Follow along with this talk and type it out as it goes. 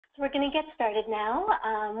So we're going to get started now.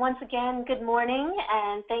 Once again, good morning,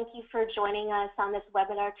 and thank you for joining us on this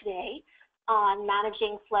webinar today on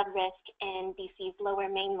managing flood risk in BC's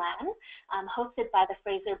Lower Mainland, hosted by the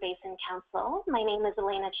Fraser Basin Council. My name is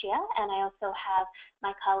Elena Chia, and I also have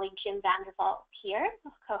my colleague Jim Vandervault here,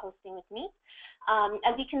 co-hosting with me.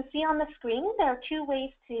 As you can see on the screen, there are two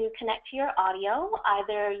ways to connect to your audio,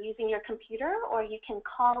 either using your computer or you can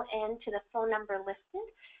call in to the phone number listed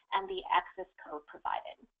and the access code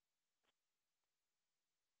provided.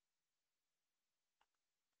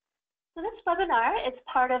 So this webinar is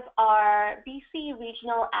part of our BC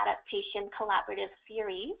Regional Adaptation Collaborative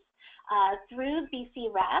series. Through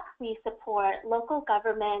BCRAC, we support local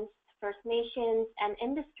governments, First Nations, and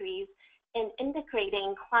industries in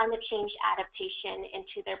integrating climate change adaptation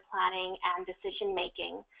into their planning and decision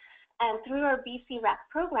making. And through our BCRAC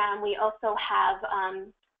program, we also have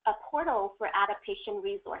a portal for adaptation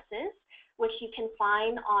resources, which you can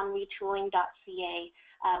find on retooling.ca.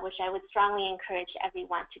 Which I would strongly encourage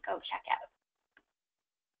everyone to go check out.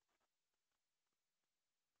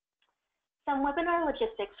 Some webinar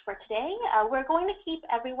logistics for today. We're going to keep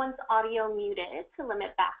everyone's audio muted to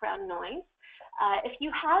limit background noise. If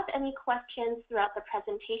you have any questions throughout the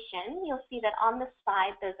presentation, you'll see that on the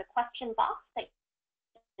side there's a question box that you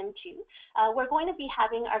can into. We're going to be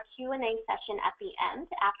having our Q&A session at the end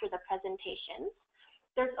after the presentations.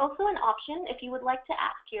 There's also an option, if you would like to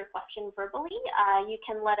ask your question verbally, you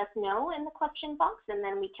can let us know in the question box and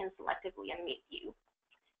then we can selectively unmute you.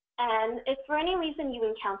 And if for any reason you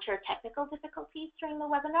encounter technical difficulties during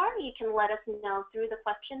the webinar, you can let us know through the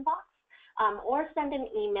question box or send an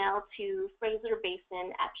email to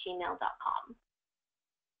fraserbasin@gmail.com.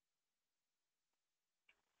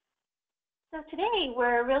 So today,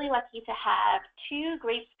 we're really lucky to have two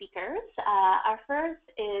great speakers. Our first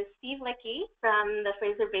is Steve Litke from the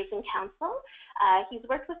Fraser Basin Council. He's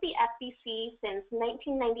worked with the FBC since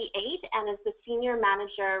 1998 and is the senior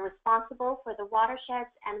manager responsible for the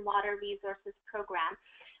Watersheds and Water Resources Program,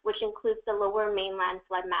 which includes the Lower Mainland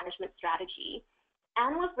Flood Management Strategy.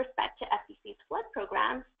 And with respect to FBC's flood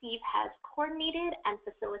program, Steve has coordinated and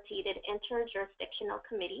facilitated interjurisdictional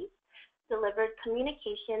committees, delivered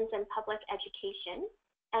communications and public education,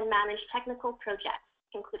 and managed technical projects,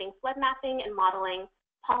 including flood mapping and modeling,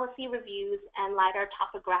 policy reviews, and LiDAR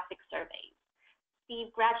topographic surveys.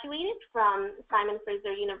 Steve graduated from Simon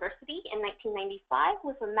Fraser University in 1995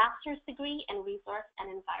 with a master's degree in resource and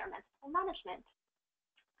environmental management.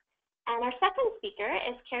 And our second speaker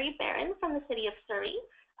is Carrie Barron from the City of Surrey.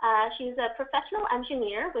 She's a professional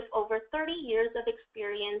engineer with over 30 years of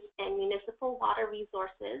experience in municipal water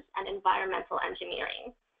resources and environmental engineering.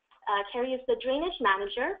 Carrie is the drainage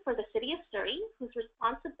manager for the City of Surrey, whose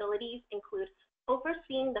responsibilities include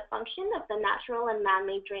overseeing the function of the natural and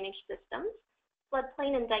man-made drainage systems,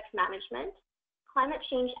 floodplain and dikes management, climate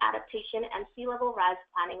change adaptation, and sea level rise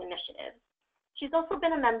planning initiatives. She's also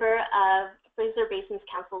been a member of Fraser Basin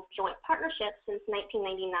Council's joint partnership since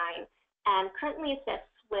 1999 and currently assists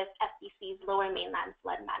with FBC's Lower Mainland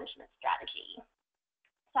Flood Management Strategy.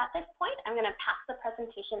 So at this point, I'm going to pass the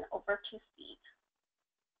presentation over to Steve.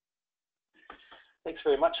 Thanks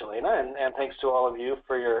very much, Elena, and thanks to all of you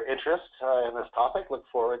for your interest in this topic. Look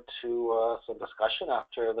forward to some discussion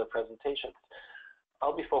after the presentation.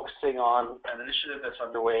 I'll be focusing on an initiative that's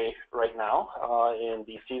underway right now in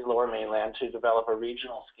BC's Lower Mainland to develop a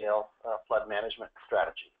regional scale flood management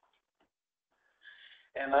strategy.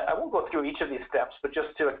 And I won't go through each of these steps, but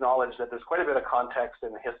just to acknowledge that there's quite a bit of context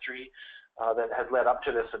in the history that has led up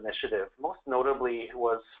to this initiative. Most notably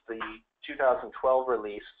was the 2012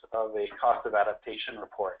 release of a cost of adaptation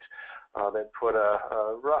report that put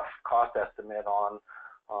a rough cost estimate on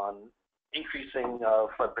increasing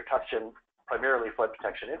flood protection, primarily flood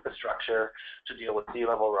protection infrastructure to deal with sea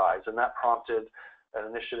level rise. And that prompted an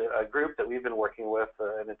initiative, a group that we've been working with,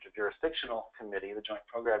 an interjurisdictional committee, the Joint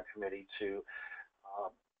Program Committee, to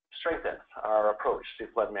strengthen our approach to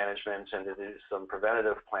flood management and to do some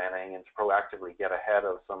preventative planning and to proactively get ahead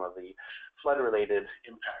of some of the flood-related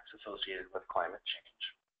impacts associated with climate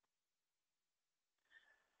change.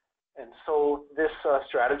 And so this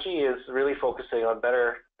strategy is really focusing on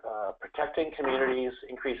better protecting communities,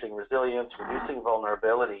 increasing resilience, reducing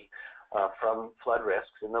vulnerability from flood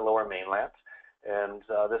risks in the Lower Mainland. And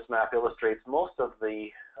this map illustrates most of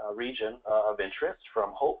the region of interest,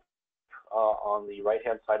 from Hope on the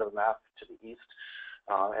right-hand side of the map to the east,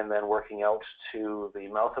 and then working out to the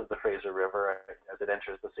mouth of the Fraser River as it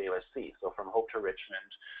enters the Salish Sea. So from Hope to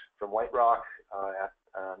Richmond, from White Rock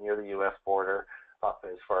near the U.S. border, up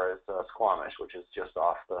as far as Squamish, which is just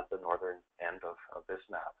off the northern end of this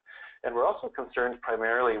map. And we're also concerned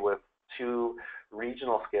primarily with two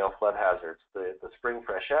regional scale flood hazards, the spring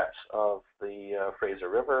freshet of the Fraser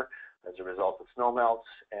River as a result of snowmelt,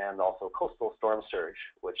 and also coastal storm surge,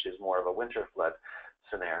 which is more of a winter flood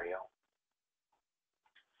scenario.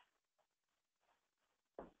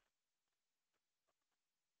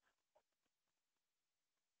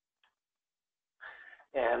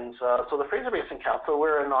 And so the Fraser Basin Council,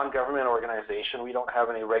 we're a non-government organization. We don't have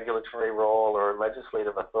any regulatory role or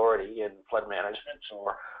legislative authority in flood management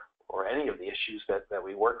or any of the issues that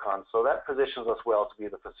we work on. So that positions us well to be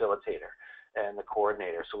the facilitator and the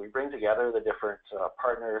coordinator. So we bring together the different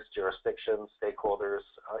partners, jurisdictions, stakeholders,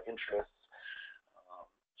 interests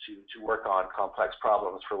to work on complex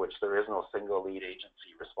problems for which there is no single lead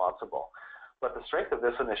agency responsible. But the strength of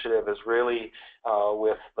this initiative is really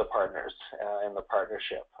with the partners and the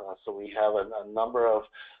partnership. So we have a number of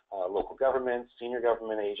local governments, senior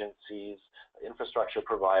government agencies, infrastructure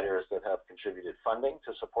providers that have contributed funding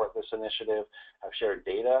to support this initiative, have shared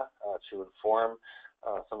data to inform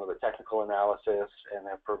some of the technical analysis, and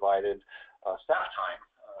have provided staff time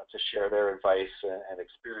to share their advice and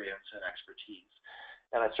experience and expertise.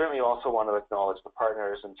 And I certainly also want to acknowledge the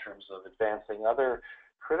partners in terms of advancing other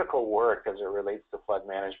critical work as it relates to flood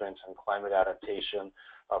management and climate adaptation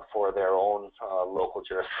for their own local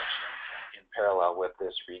jurisdictions in parallel with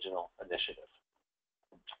this regional initiative.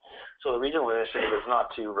 So the regional initiative is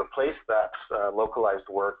not to replace that localized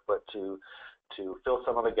work, but to fill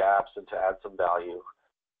some of the gaps and to add some value.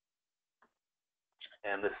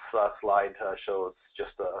 And this slide shows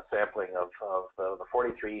just a sampling of the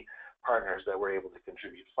 43 partners that were able to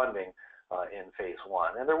contribute funding in phase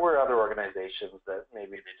one. And there were other organizations that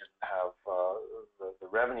maybe they didn't have the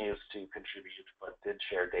revenues to contribute, but did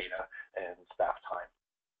share data and staff time.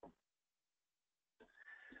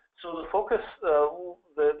 So the focus,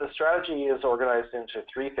 the strategy is organized into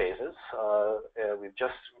 3 phases. We've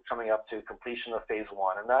just coming up to completion of phase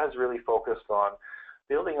one, and that is really focused on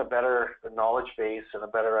building a better knowledge base and a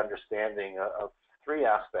better understanding of 3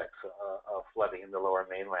 aspects of flooding in the Lower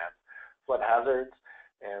Mainland. Flood hazards,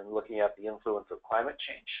 and looking at the influence of climate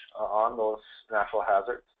change on those natural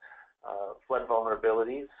hazards. Flood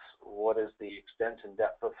vulnerabilities, what is the extent and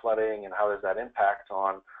depth of flooding, and how does that impact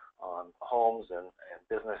on homes and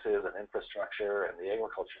businesses and infrastructure and the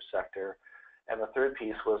agriculture sector. And the third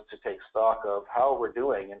piece was to take stock of how we're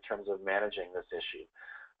doing in terms of managing this issue,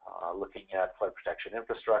 looking at flood protection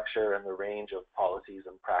infrastructure and the range of policies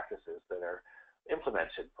and practices that are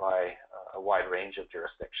implemented by a wide range of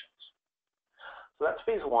jurisdictions. So that's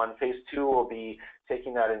phase one. Phase two will be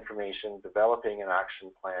taking that information, developing an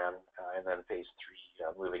action plan, and then phase three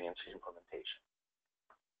moving into implementation.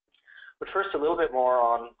 But first, a little bit more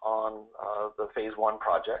on the phase one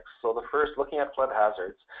projects. So the first, looking at flood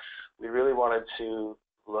hazards, we really wanted to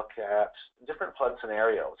look at different flood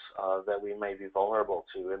scenarios that we may be vulnerable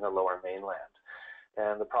to in the Lower Mainland.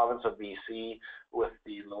 And the province of BC, with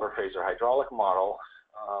the Lower Fraser hydraulic model,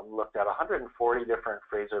 looked at 140 different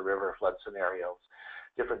Fraser River flood scenarios,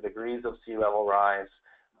 different degrees of sea level rise,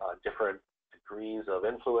 different degrees of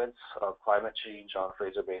influence of climate change on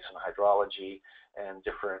Fraser Basin hydrology, and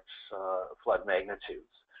different flood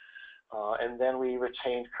magnitudes. And then we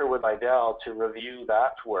retained Kerwood Idell to review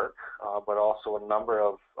that work, but also a number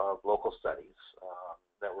of local studies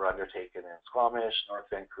that were undertaken in Squamish, North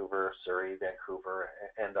Vancouver, Surrey, Vancouver,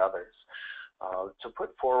 and others, to put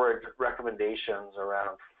forward recommendations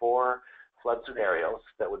around 4 flood scenarios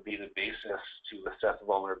that would be the basis to assess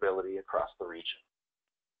vulnerability across the region.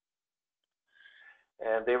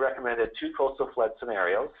 And they recommended 2 coastal flood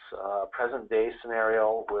scenarios, present day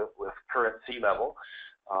scenario with current sea level,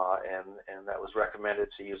 and that was recommended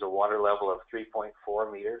to use a water level of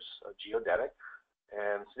 3.4 meters geodetic.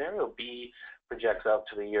 And scenario B projects out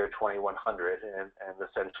to the year 2100 and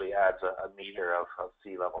essentially adds a meter of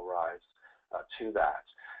sea level rise to that.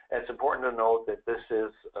 And it's important to note that this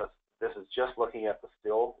is just looking at the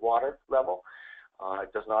still water level.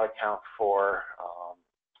 It does not account for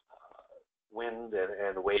wind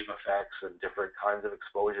and wave effects and different kinds of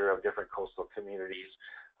exposure of different coastal communities,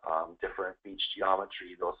 different beach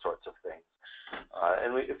geometry, those sorts of things.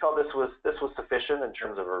 And we felt this was sufficient in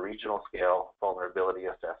terms of a regional scale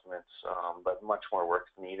vulnerability assessments, but much more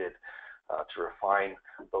work is needed to refine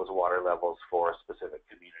those water levels for specific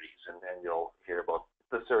communities. And you'll hear about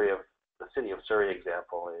the City of Surrey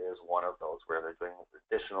example is one of those where they're doing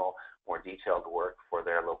additional, more detailed work for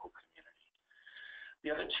their local community. The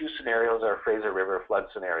other 2 scenarios are Fraser River flood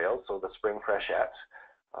scenarios, so the spring freshet.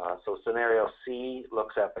 So scenario C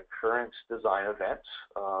looks at the current design event,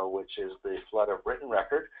 which is the flood of Britain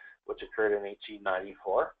record, which occurred in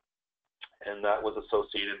 1894. And that was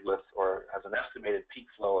associated with, or has an estimated peak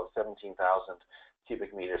flow of 17,000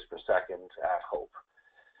 cubic meters per second at Hope.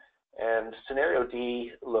 And scenario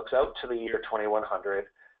D looks out to the year 2100.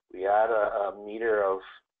 We add a meter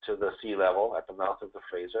to the sea level at the mouth of the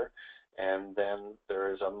Fraser, and then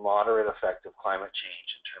there is a moderate effect of climate change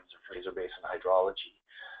in terms of Fraser Basin hydrology.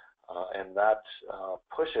 And that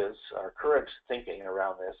pushes our current thinking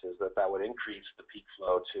around this is that would increase the peak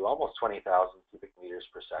flow to almost 20,000 cubic meters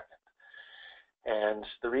per second. And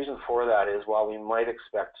the reason for that is while we might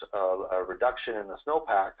expect a reduction in the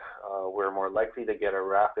snowpack, we're more likely to get a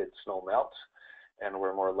rapid snow melt, and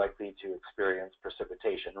we're more likely to experience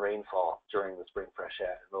precipitation, rainfall during the spring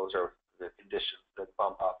freshet. And those are the conditions that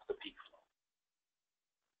bump up the peak flow.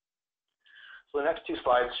 So the next two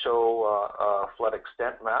slides show flood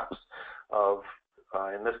extent maps of,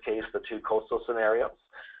 in this case, the two coastal scenarios.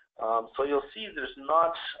 So you'll see there's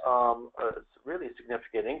not a really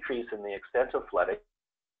significant increase in the extent of flooding.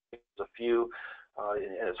 There's a few,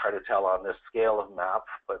 and it's hard to tell on this scale of map,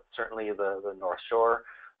 but certainly the North Shore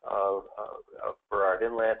of Burrard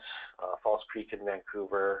Inlet, False Creek in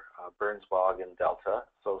Vancouver, Burns Bog in Delta.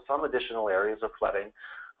 So some additional areas of flooding,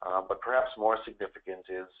 but perhaps more significant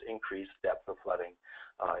is increased depth of flooding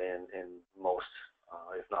in most,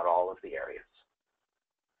 if not all, of the areas.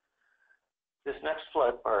 This next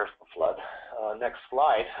next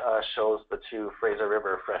slide shows the two Fraser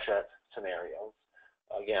River freshet scenarios.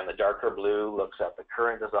 Again, the darker blue looks at the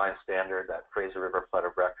current design standard, that Fraser River flood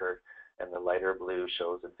of record, and the lighter blue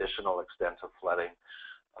shows additional extent of flooding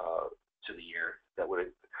to the year that would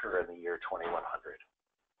occur in the year 2100.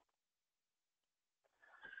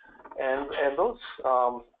 And those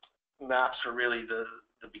maps are really the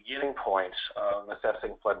beginning point of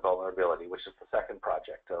assessing flood vulnerability, which is the second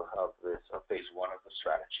project of phase one of the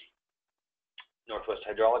strategy. Northwest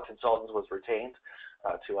Hydraulic Consultants was retained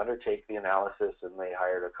to undertake the analysis, and they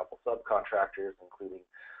hired a couple subcontractors, including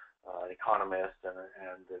an economist and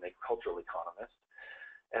an agricultural economist.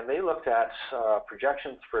 And they looked at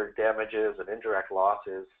projections for damages and indirect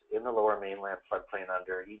losses in the lower mainland floodplain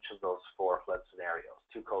under each of those four flood scenarios,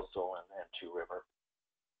 two coastal and two river.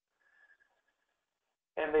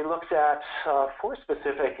 And they looked at four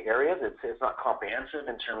specific areas. It's not comprehensive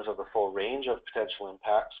in terms of the full range of potential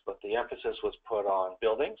impacts, but the emphasis was put on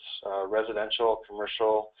buildings, residential,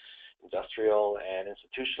 commercial, industrial, and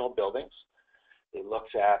institutional buildings. They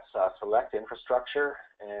looked at select infrastructure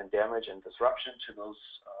and damage and disruption to those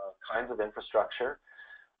kinds of infrastructure,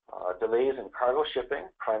 delays in cargo shipping,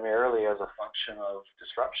 primarily as a function of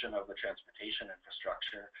disruption of the transportation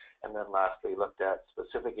infrastructure, and then lastly looked at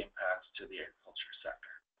specific impacts to the agriculture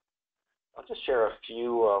sector. I'll just share a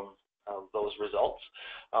few of those results.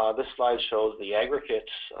 This slide shows the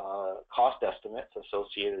aggregate cost estimates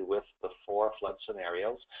associated with the four flood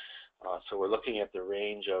scenarios. So we're looking at the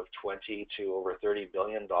range of $20 to over $30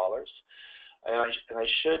 billion.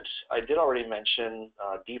 I did already mention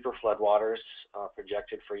deeper floodwaters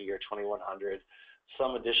projected for year 2100,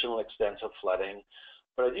 some additional extent of flooding,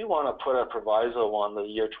 but I do want to put a proviso on the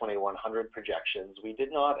year 2100 projections. We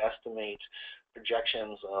did not estimate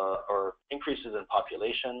projections or increases in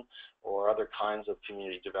population or other kinds of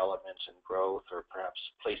community development and growth, or perhaps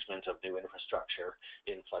placement of new infrastructure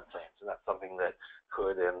in floodplains, and that's something that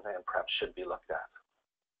could and perhaps should be looked at.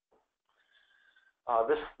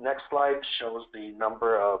 This next slide shows the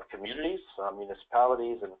number of communities,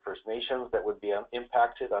 municipalities, and First Nations that would be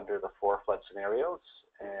impacted under the four flood scenarios,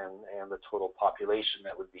 and the total population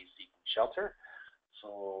that would be seeking shelter.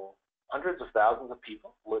 So hundreds of thousands of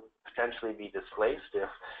people would potentially be displaced if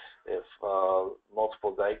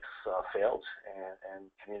multiple dikes failed and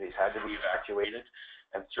communities had to be evacuated,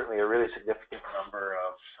 and certainly a really significant number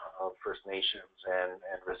of First Nations and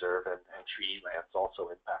reserve and treaty lands also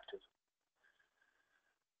impacted.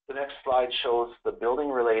 The next slide shows the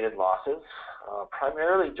building-related losses,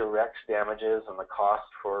 primarily direct damages and the cost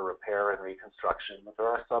for repair and reconstruction, but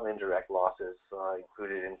there are some indirect losses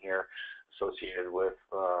included in here associated with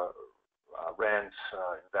rent,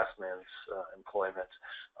 investments, employment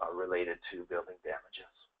related to building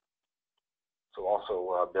damages. So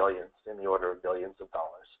also billions, in the order of billions of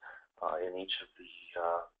dollars in each of the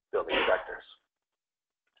building sectors.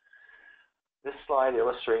 This slide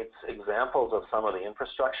illustrates examples of some of the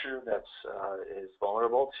infrastructure that is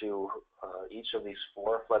vulnerable to each of these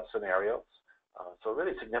four flood scenarios. So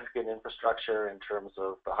really significant infrastructure in terms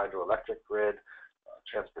of the hydroelectric grid,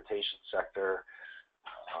 transportation sector,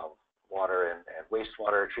 water and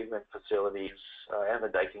wastewater treatment facilities, and the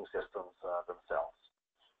diking systems themselves.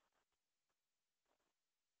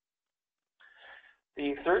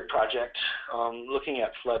 The third project, looking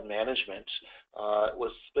at flood management,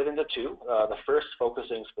 was split into two. The first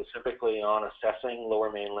focusing specifically on assessing lower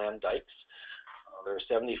mainland dikes. There are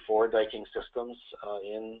 74 diking systems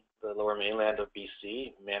in the lower mainland of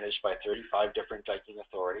BC, managed by 35 different diking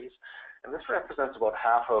authorities. And this represents about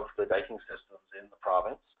half of the diking systems in the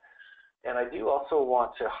province. And I do also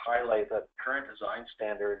want to highlight that current design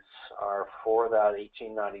standards are for that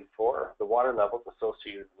 1894, the water levels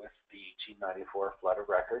associated with the 1894 flood of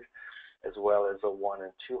record, as well as a 1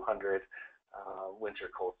 in 200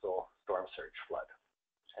 winter coastal storm surge flood.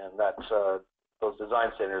 And that's, those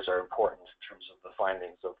design standards are important in terms of the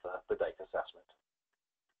findings of the dike assessment.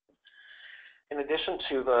 In addition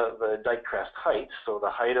to the dike crest height, so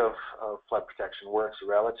the height of flood protection works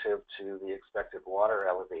relative to the expected water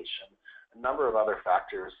elevation, a number of other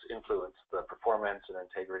factors influence the performance and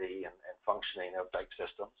integrity and functioning of dike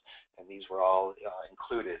systems, and these were all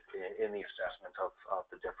included in the assessment of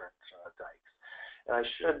the different dikes. And I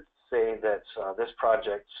should say that this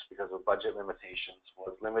project, because of budget limitations,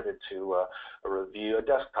 was limited to a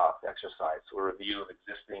desktop exercise, so a review of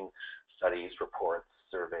existing studies, reports,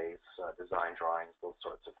 surveys, design drawings, those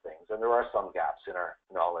sorts of things. And there are some gaps in our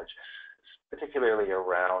knowledge, particularly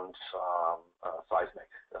around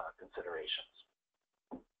seismic considerations.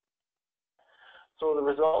 So the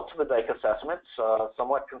results of the dike assessments,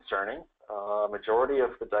 somewhat concerning. Majority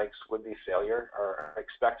of the dikes would be failure, are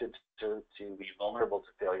expected to be vulnerable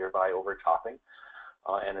to failure by overtopping.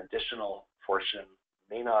 An additional portion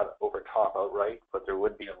may not overtop outright, but there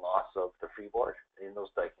would be a loss of the freeboard in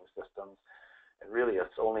those diking systems. And really,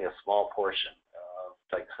 it's only a small portion of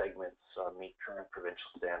dike segments meet current provincial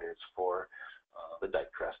standards for the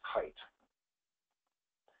dike crest height.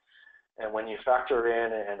 And when you factor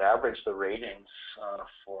in and average the ratings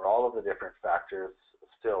for all of the different factors,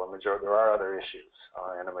 still there are other issues,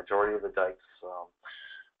 and a majority of the dikes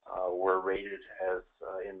were rated as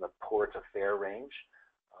in the poor to fair range,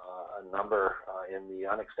 a number in the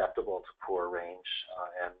unacceptable to poor range,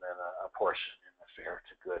 and then a portion in the fair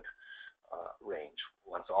to good range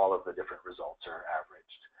once all of the different results are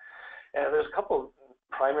averaged. And there's a couple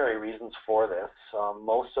primary reasons for this.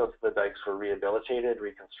 Most of the dikes were rehabilitated,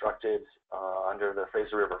 reconstructed under the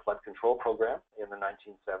Fraser River Flood Control Program in the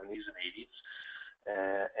 1970s and 80s,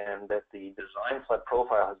 and that the design flood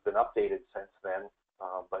profile has been updated since then,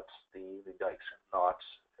 but the dikes are not,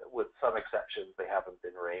 with some exceptions, they haven't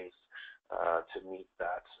been raised to meet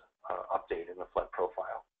that update in the flood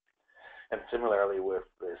profile. And similarly with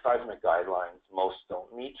the seismic guidelines, most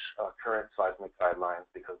don't meet current seismic guidelines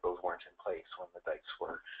because those weren't in place when the dikes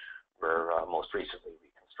were most recently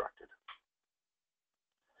reconstructed.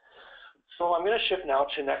 So I'm going to shift now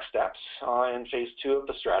to next steps in phase 2 of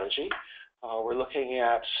the strategy. We're looking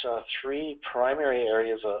at 3 primary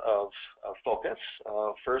areas of focus.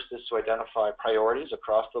 First is to identify priorities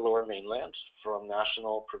across the lower mainland from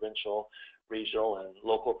national, provincial, regional, and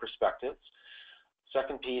local perspectives.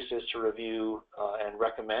 Second piece is to review and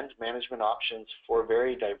recommend management options for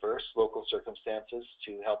very diverse local circumstances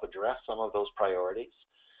to help address some of those priorities.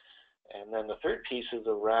 And then the third piece is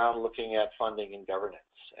around looking at funding and governance,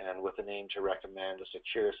 and with an aim to recommend a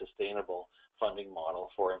secure, sustainable funding model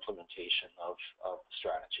for implementation of the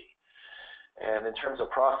strategy. And in terms of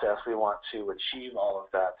process, we want to achieve all of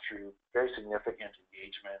that through very significant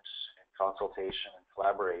engagement and consultation and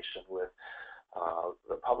collaboration with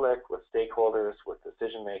the public, with stakeholders, with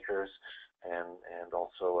decision makers, and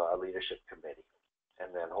also a leadership committee.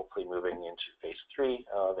 And then hopefully moving into phase 3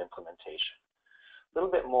 of implementation. A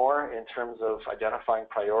little bit more in terms of identifying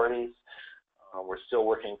priorities. We're still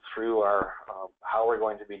working through our how we're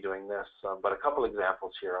going to be doing this, but a couple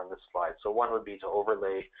examples here on this slide. So one would be to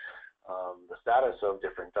overlay the status of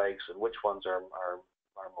different dikes and which ones are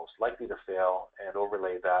most likely to fail, and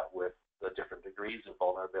overlay that with the different degrees of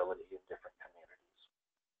vulnerability in different communities.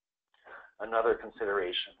 Another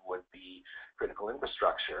consideration would be critical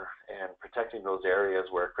infrastructure and protecting those areas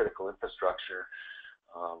where critical infrastructure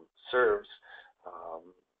serves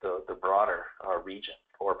the broader region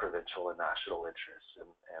or provincial and national interests,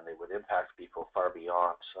 and they would impact people far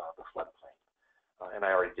beyond the floodplain. And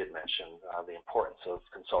I already did mention the importance of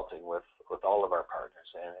consulting with all of our partners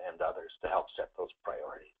and others to help set those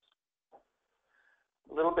priorities.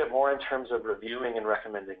 A little bit more in terms of reviewing and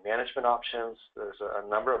recommending management options. There's a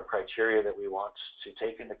number of criteria that we want to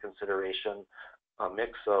take into consideration, a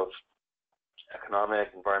mix of economic,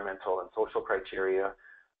 environmental, and social criteria.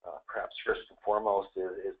 Perhaps first and foremost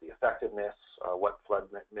is the effectiveness, what flood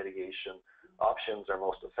mitigation options are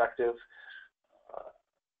most effective,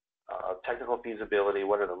 technical feasibility,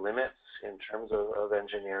 what are the limits in terms of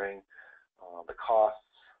engineering, the costs,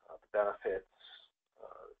 the benefits,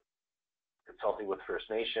 consulting with First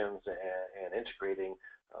Nations and integrating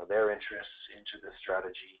their interests into the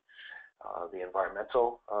strategy, the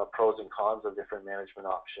environmental pros and cons of different management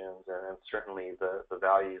options, and certainly the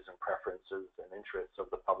values and preferences and interests of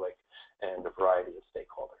the public and a variety of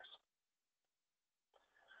stakeholders.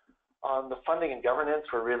 On the funding and governance,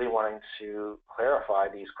 we're really wanting to clarify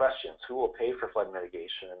these questions. Who will pay for flood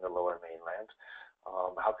mitigation in the Lower Mainland?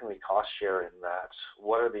 How can we cost share in that?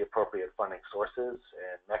 What are the appropriate funding sources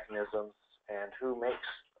and mechanisms? And who makes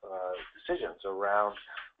decisions around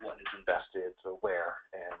what is invested, where,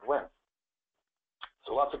 and when?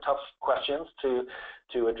 So lots of tough questions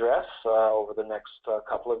to address over the next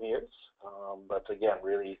couple of years. But again,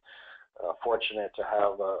 really fortunate to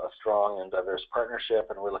have a strong and diverse partnership,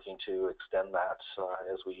 and we're looking to extend that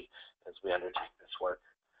as we undertake this work.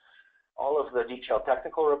 All of the detailed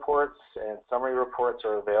technical reports and summary reports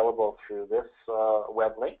are available through this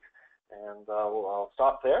web link. And I'll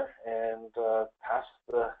stop there and pass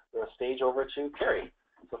the stage over to Carrie.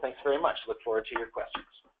 So thanks very much. Look forward to your questions.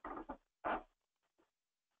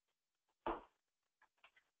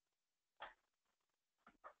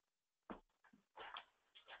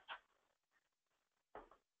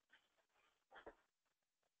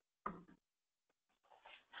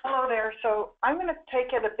 Hello there. So I'm going to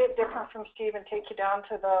take it a bit different from Steve and take you down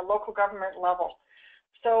to the local government level.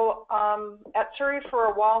 So at Surrey for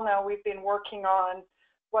a while now, we've been working on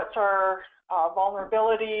what's our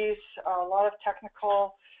vulnerabilities, a lot of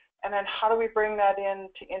technical, and then how do we bring that in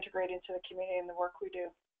to integrate into the community and the work we do.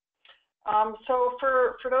 So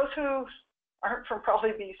for those who aren't from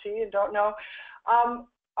probably BC and don't know,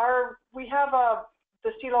 we have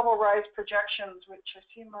the sea level rise projections, which I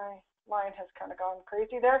see my line has kind of gone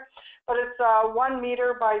crazy there, but it's 1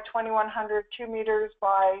 meter by 2100, 2 meters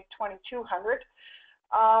by 2200.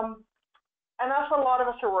 And that's what a lot of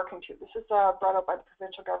us are working to. This is brought up by the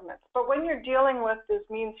provincial governments. But when you're dealing with this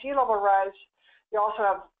mean sea level rise, you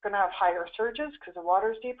also going to have higher surges because the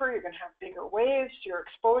water is deeper. You're going to have bigger waves. Your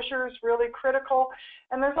exposure is really critical.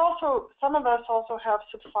 And there's also, some of us also have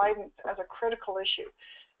subsidence as a critical issue.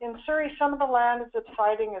 In Surrey, some of the land is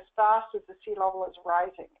subsiding as fast as the sea level is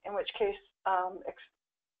rising, in which case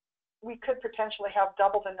we could potentially have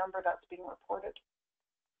double the number that's being reported.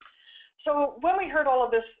 So when we heard all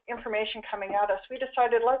of this information coming at us, we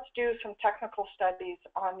decided let's do some technical studies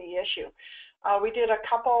on the issue. We did a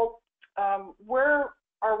couple. Where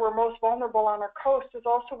we're most vulnerable on our coast is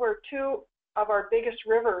also where two of our biggest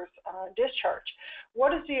rivers discharge.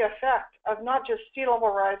 What is the effect of not just sea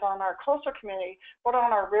level rise on our coastal community, but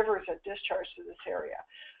on our rivers that discharge to this area?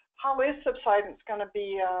 How is subsidence going to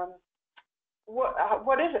be,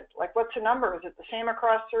 what is it? Like, what's the number? Is it the same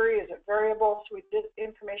across Surrey? Is it variable? So we did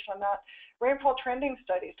information on that. Rainfall trending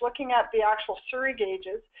studies, looking at the actual Surrey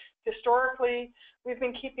gauges. Historically, we've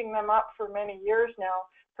been keeping them up for many years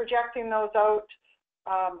now, projecting those out,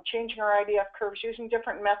 changing our IDF curves, using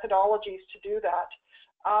different methodologies to do that.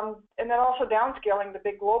 And then also downscaling the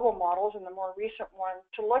big global models and the more recent one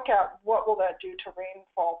to look at what will that do to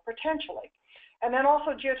rainfall potentially. And then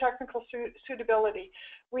also geotechnical suitability.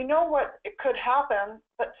 We know what it could happen,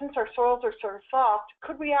 but since our soils are sort of soft,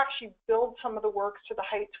 could we actually build some of the works to the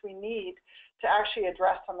heights we need to actually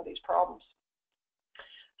address some of these problems?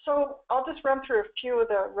 So I'll just run through a few of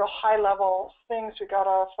the real high-level things we got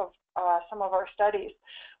off of some of our studies.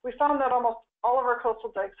 We found that almost all of our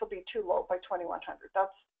coastal dikes will be too low by 2100. That's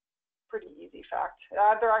a pretty easy fact.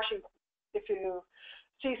 They're actually, if you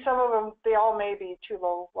see some of them, they all may be too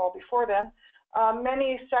low well before then.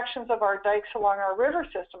 Many sections of our dikes along our river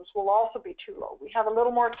systems will also be too low. We have a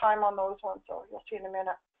little more time on those ones, so you'll see in a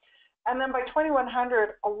minute. And then by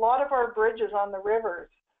 2100, a lot of our bridges on the rivers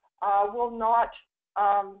will not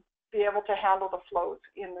be able to handle the flows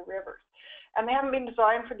in the rivers. And they haven't been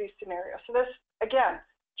designed for these scenarios. So this, again,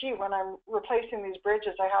 gee, when I'm replacing these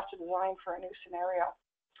bridges, I have to design for a new scenario.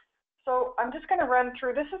 So I'm just going to run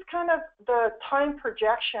through, this is kind of the time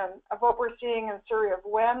projection of what we're seeing in Surrey of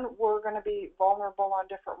when we're going to be vulnerable on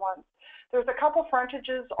different ones. There's a couple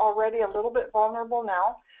frontages already a little bit vulnerable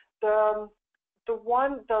now. The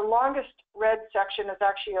longest red section is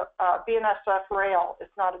actually a BNSF rail.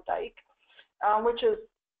 It's not a dike, which is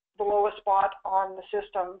the lowest spot on the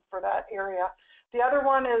system for that area. The other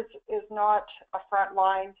one is not a front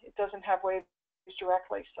line. It doesn't have waves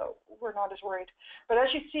directly, so we're not as worried. But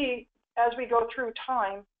as you see, as we go through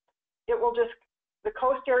time, it will just, the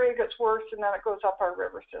coast area gets worse and then it goes up our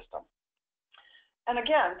river system. And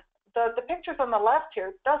again, the pictures on the left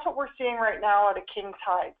here, that's what we're seeing right now at a king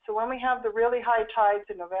tide. So when we have the really high tides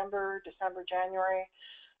in November, December, January,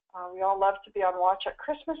 we all love to be on watch at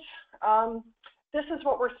Christmas. This is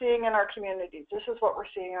what we're seeing in our communities. This is what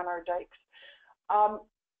we're seeing on our dikes.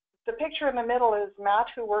 The picture in the middle is Matt,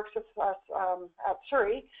 who works with us at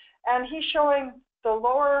Surrey, And he's showing the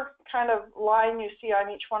lower kind of line you see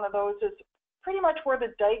on each one of those is pretty much where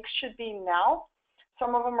the dikes should be now.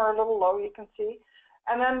 Some of them are a little low, you can see.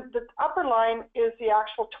 And then the upper line is the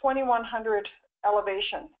actual 2100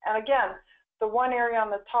 elevation. And again, the one area on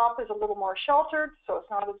the top is a little more sheltered, so it's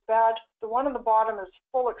not as bad. The one on the bottom is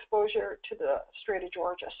full exposure to the Strait of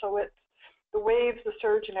Georgia. So the waves, the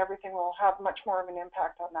surge, and everything will have much more of an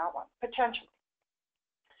impact on that one, potentially.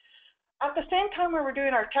 At the same time we were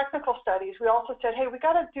doing our technical studies, we also said, hey, we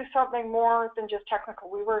got to do something more than just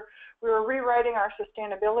technical. We were rewriting our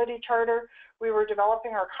sustainability charter. We were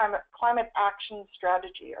developing our climate action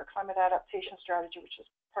strategy, our climate adaptation strategy, which is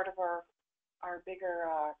part of our bigger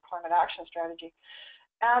climate action strategy.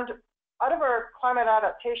 And out of our climate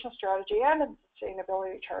adaptation strategy and the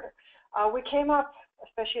sustainability charter, we came up,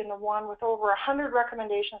 especially in the one, with over 100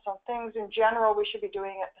 recommendations on things in general we should be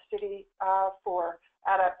doing at the city for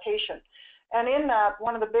adaptation. And in that,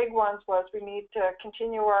 one of the big ones was we need to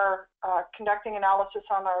continue our conducting analysis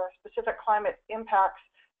on our specific climate impacts,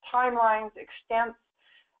 timelines, extents,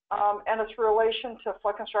 and its relation to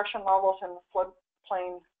flood construction levels and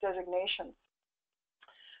floodplain designations.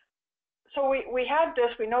 So we had this,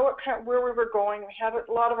 we know where we were going, we had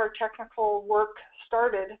a lot of our technical work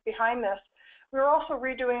started behind this. We were also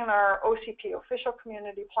redoing our OCP, Official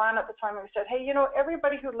Community Plan, at the time, and we said, hey, you know,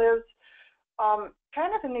 everybody who lives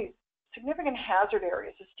kind of in these significant hazard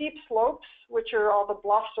areas, the steep slopes, which are all the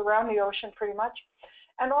bluffs around the ocean pretty much,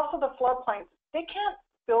 and also the floodplains, they can't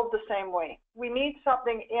build the same way. We need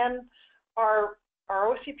something in our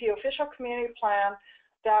OCP, Official Community Plan,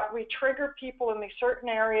 that we trigger people in these certain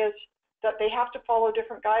areas that they have to follow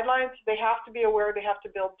different guidelines, they have to be aware they have to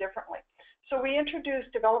build differently. So we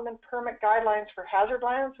introduced development permit guidelines for hazard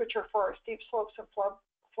lands, which are for our steep slopes and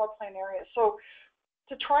floodplain areas. So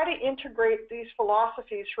to try to integrate these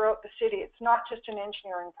philosophies throughout the city, it's not just an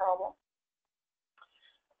engineering problem.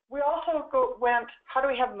 We also went, how do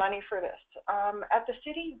we have money for this? At the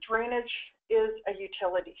city, drainage is a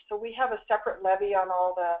utility. So we have a separate levy on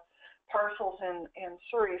all the parcels in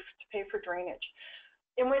Surrey to pay for drainage.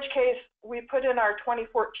 In which case, we put in our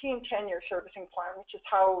 2014 10-year servicing plan, which is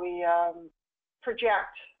how we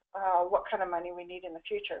project what kind of money we need in the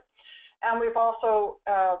future. And we've also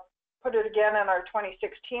put it again in our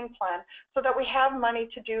 2016 plan so that we have money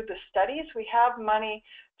to do the studies, we have money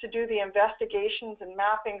to do the investigations and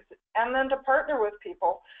mappings, and then to partner with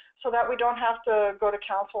people so that we don't have to go to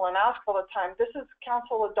council and ask all the time. This is,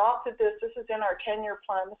 council adopted this, this is in our 10-year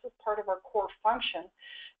plan, this is part of our core function,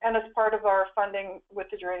 and it's part of our funding with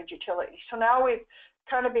the drainage utility. So now we've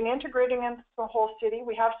kind of been integrating into the whole city.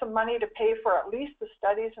 We have some money to pay for at least the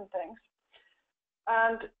studies and things.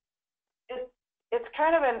 And it's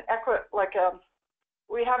kind of an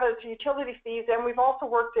we have as utility fees, and we've also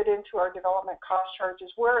worked it into our development cost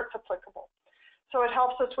charges where it's applicable. So it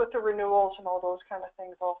helps us with the renewals and all those kind of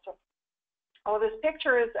things also. Oh, this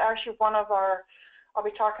picture is actually one of our, I'll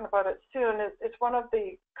be talking about it soon, it's one of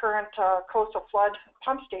the current coastal flood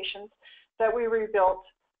pump stations that we rebuilt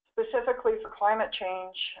specifically for climate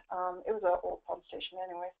change. It was an old pump station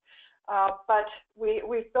anyway. But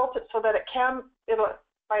we've built it so that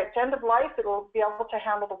by its end of life, it'll be able to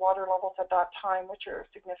handle the water levels at that time, which are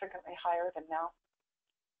significantly higher than now.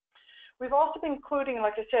 We've also been including,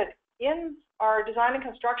 like I said, in our design and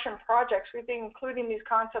construction projects, we've been including these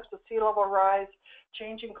concepts of sea level rise,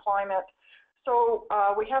 changing climate. So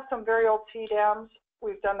we have some very old sea dams.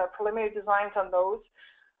 We've done the preliminary designs on those.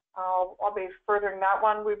 I'll be furthering that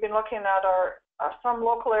one. We've been looking at some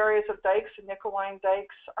local areas of dikes, the nickel line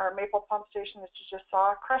dikes, our Maple Pump Station that you just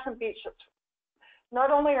saw, Crescent Beach. Not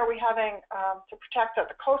only are we having to protect at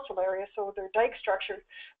the coastal area, so they're dike structured,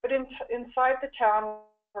 but inside the town,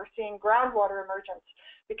 we're seeing groundwater emergence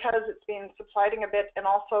because it's been subsiding a bit, and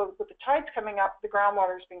also with the tides coming up, the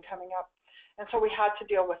groundwater has been coming up. And so we had to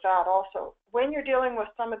deal with that also. When you're dealing with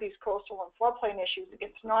some of these coastal and floodplain issues,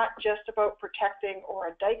 it's not just about protecting or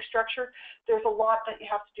a dike structure. There's a lot that you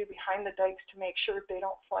have to do behind the dikes to make sure they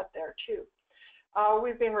don't flood there too.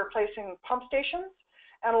 We've been replacing pump stations.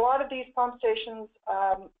 And a lot of these pump stations,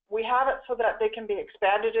 we have it so that they can be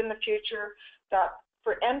expanded in the future, that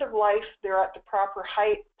for end of life, they're at the proper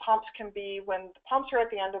height. Pumps can be, when the pumps are at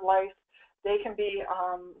the end of life, they can be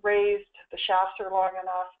raised, the shafts are long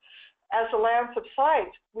enough. As the land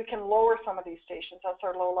subsides, we can lower some of these stations. That's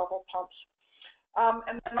our low-level pumps.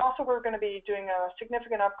 And then also we're going to be doing a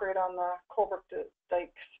significant upgrade on the Colbrook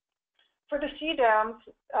dikes. For the sea dams,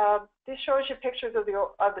 this shows you pictures of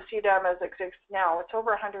the sea dam as it exists now. It's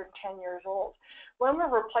over 110 years old. When we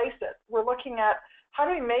replace it, we're looking at how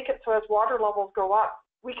do we make it so as water levels go up,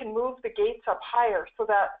 we can move the gates up higher so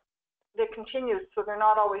that that continues, so they're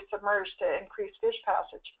not always submerged to increase fish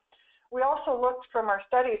passage. We also looked from our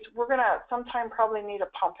studies, we're going to sometime probably need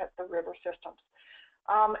a pump at the river systems.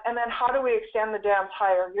 And then how do we extend the dams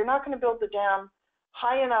higher? You're not going to build the dam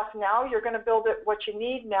high enough now. You're going to build it what you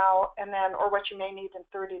need now, and then, or what you may need in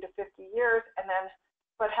 30 to 50 years, and then,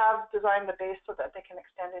 but have designed the base so that they can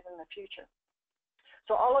extend it in the future.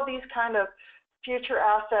 So all of these kind of future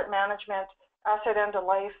asset management, asset end of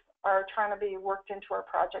life are trying to be worked into our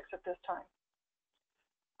projects at this time.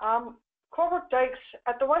 Corbrook dikes,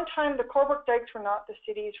 at the one time, the Corbrook dikes were not the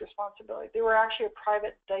city's responsibility. They were actually a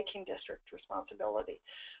private diking district responsibility.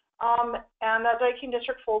 And that diking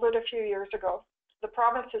district folded a few years ago. The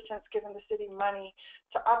province has since given the city money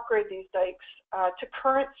to upgrade these dikes to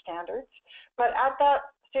current standards. But at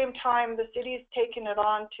that same time, the city's taken it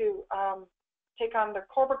on to take on the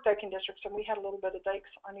Corbrook diking districts, and we had a little bit of dikes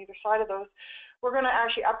on either side of those. We're going to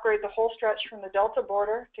actually upgrade the whole stretch from the Delta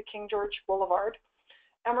border to King George Boulevard.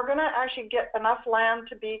 And we're going to actually get enough land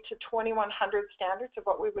to be to 2100 standards of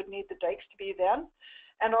what we would need the dikes to be then.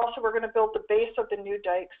 And also we're going to build the base of the new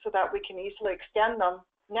dikes so that we can easily extend them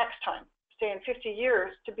next time, say in 50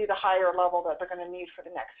 years, to be the higher level that they're going to need for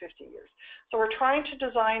the next 50 years. So we're trying to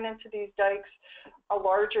design into these dikes a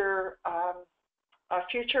larger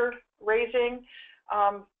future raising,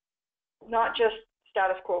 not just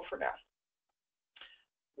status quo for now.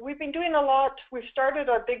 We've been doing a lot. We've started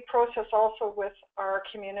a big process also with our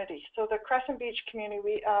community. So the Crescent Beach community,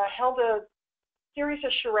 we held a series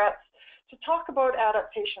of charrettes to talk about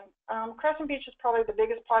adaptation. Crescent Beach is probably the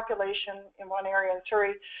biggest population in one area in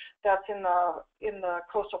Surrey that's in the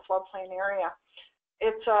coastal floodplain area.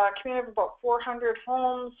 It's a community of about 400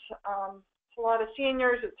 homes. It's a lot of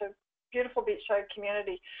seniors. It's a beautiful beachside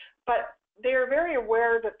community. But they are very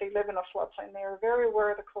aware that they live in a floodplain. They are very aware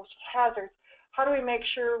of the coastal hazards. How do we make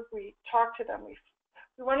sure we talk to them?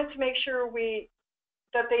 We wanted to make sure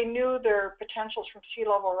that they knew their potentials from sea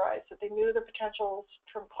level rise, that they knew the potentials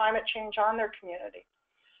from climate change on their community.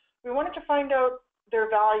 We wanted to find out their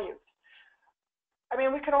values. I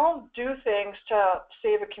mean, we could all do things to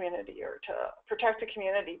save a community or to protect a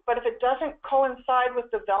community, but if it doesn't coincide with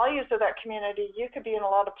the values of that community, you could be in a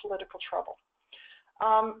lot of political trouble.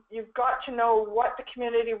 You've got to know what the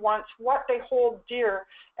community wants, what they hold dear,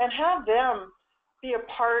 and have them be a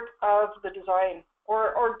part of the design,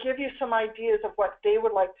 or give you some ideas of what they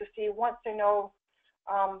would like to see once they know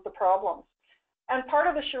the problems. And part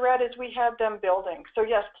of the charrette is we had them building. So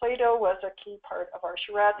yes, Play-Doh was a key part of our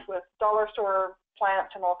charrettes with dollar store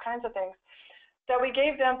plants and all kinds of things that we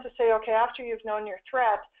gave them to say, okay, after you've known your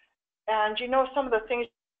threat and you know some of the things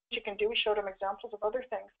you can do, we showed them examples of other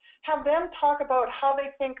things, have them talk about how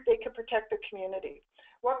they think they could protect their community.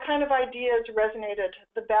 What kind of ideas resonated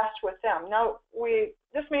the best with them? Now,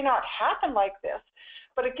 this may not happen like this,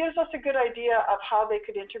 but it gives us a good idea of how they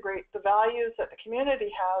could integrate the values that the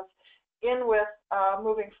community has in with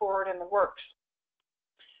moving forward in the works.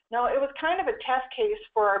 Now, it was kind of a test case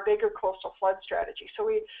for our bigger coastal flood strategy. So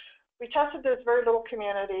we tested this very little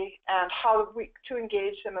community and how to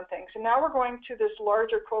engage them and things. And now we're going to this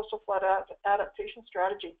larger coastal flood adaptation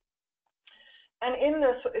strategy. And in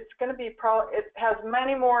this, it's going to be, it has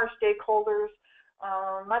many more stakeholders,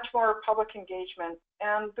 much more public engagement.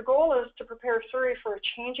 And the goal is to prepare Surrey for a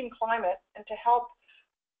changing climate and to help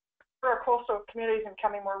our coastal communities in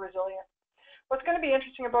becoming more resilient. What's going to be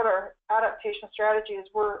interesting about our adaptation strategy is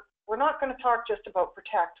we're not going to talk just about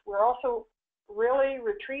protect. We're also really,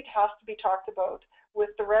 retreat has to be talked about with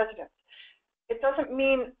the residents. It doesn't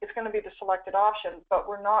mean it's going to be the selected option, but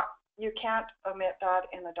you can't omit that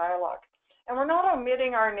in the dialogue. And we're not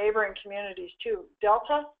omitting our neighboring communities too.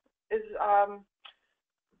 Delta is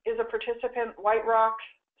a participant, White Rock,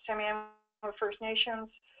 Semi-Anglin First Nations,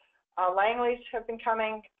 Langley's have been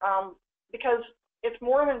coming, because it's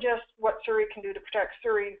more than just what Surrey can do to protect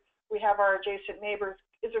Surrey. We have our adjacent neighbors.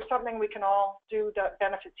 Is there something we can all do that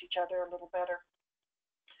benefits each other a little better?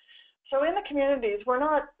 So in the communities, we're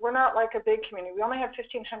not like a big community. We only have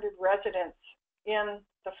 1,500 residents in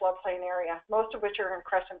the floodplain area, most of which are in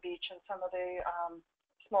Crescent Beach and some of the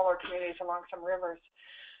smaller communities along some rivers.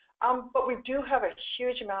 But we do have a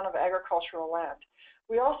huge amount of agricultural land.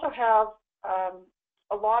 We also have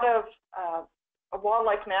a lot of a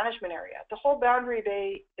wildlife management area. The whole Boundary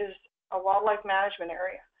Bay is a wildlife management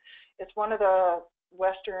area. It's one of the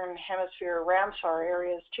Western Hemisphere Ramsar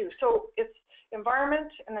areas too. So it's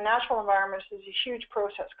environment, and the natural environment is a huge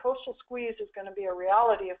process. Coastal squeeze is going to be a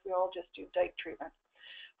reality if we all just do dike treatment.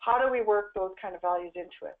 How do we work those kind of values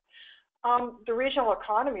into it? The regional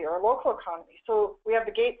economy or local economy. So we have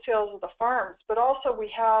the gate sales of the farms, but also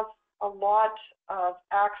we have a lot of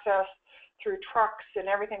access through trucks and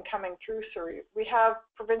everything coming through Surrey. We have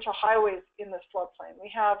provincial highways in this floodplain.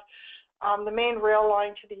 We have the main rail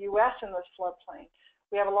line to the US in this floodplain.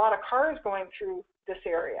 We have a lot of cars going through this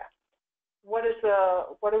area. What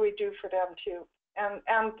do we do for them too?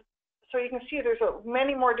 And so you can see there's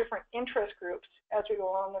many more different interest groups as we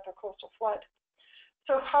go along with our coastal flood.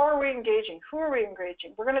 So how are we engaging? Who are we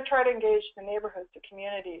engaging? We're going to try to engage the neighborhoods, the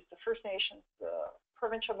communities, the First Nations, the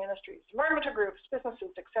provincial ministries, environmental groups, businesses,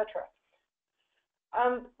 etc.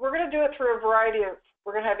 We're going to do it through a variety of,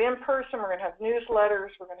 we're going to have in-person, we're going to have newsletters,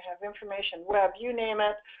 we're going to have information, web, you name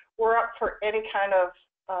it. We're up for any kind of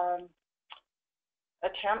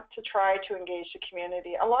attempt to try to engage the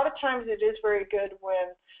community. A lot of times it is very good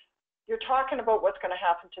when you're talking about what's going to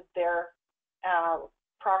happen to their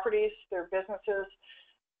properties, their businesses,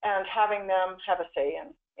 and having them have a say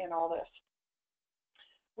in all this.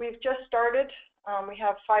 We've just started. We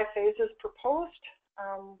have 5 phases proposed.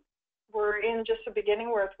 We're in just the beginning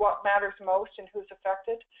where it's what matters most and who's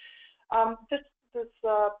affected. This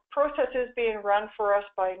process is being run for us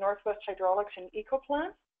by Northwest Hydraulics and Ecoplan.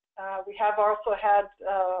 We have also had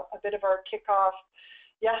a bit of our kickoff.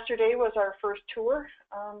 Yesterday was our first tour.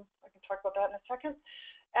 I can talk about that in a second.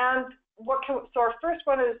 And so our first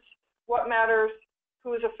one is what matters,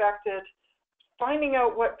 who is affected, finding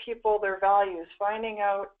out what people, their values, finding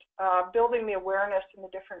out, building the awareness in the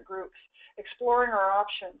different groups, exploring our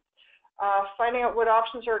options, finding out what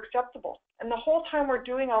options are acceptable. And the whole time we're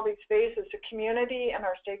doing all these phases, the community and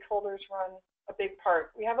our stakeholders run a big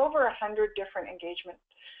part. We have over 100 different engagement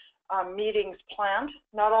meetings planned,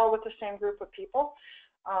 not all with the same group of people.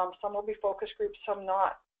 Some will be focus groups, some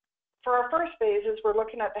not. For our first phases, we're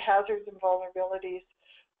looking at the hazards and vulnerabilities,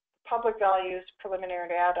 public values,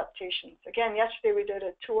 preliminary adaptations. Again, yesterday we did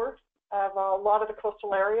a tour of a lot of the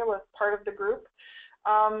coastal area with part of the group.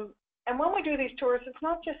 And when we do these tours, it's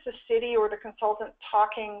not just the city or the consultant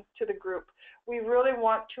talking to the group. We really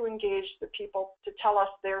want to engage the people to tell us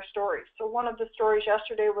their stories. So one of the stories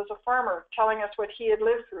yesterday was a farmer telling us what he had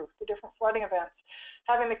lived through, the different flooding events.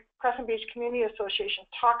 Having the Crescent Beach Community Association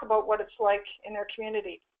talk about what it's like in their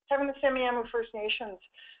community. Having the Semiahmoo First Nations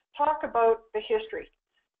talk about the history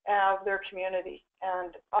of their community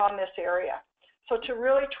and on this area. So to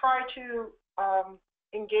really try to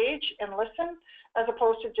engage and listen, as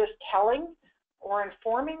opposed to just telling or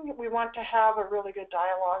informing, we want to have a really good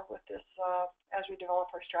dialogue with this as we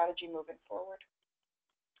develop our strategy moving forward.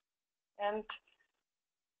 And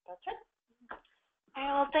that's it.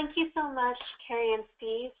 Well, thank you so much, Carrie and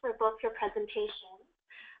Steve, for both your presentations.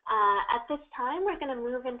 At this time, we're going to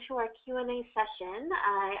move into our Q&A session.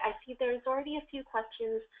 I see there's already a few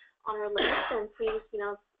questions on our list, and please,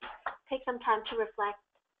 take some time to reflect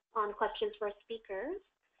on questions for our speakers.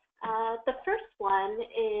 The first one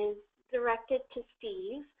is directed to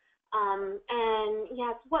Steve, and he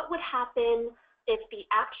asks, what would happen if the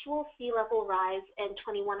actual sea level rise in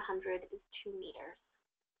 2100 is 2 meters?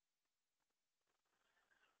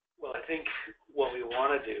 Well, I think what we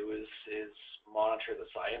want to do is monitor the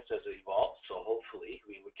science as it evolves. So hopefully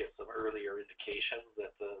we would get some earlier indications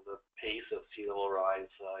that the pace of sea level rise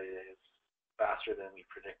is faster than we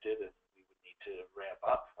predicted, and we would need to ramp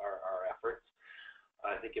up our efforts.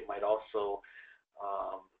 I think it might also,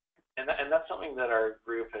 and that's something that our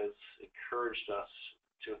group has encouraged us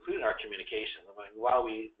to include in our communication. I mean, while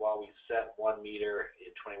we set 1 meter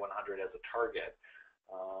in 2100 as a target,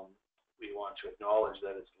 we want to acknowledge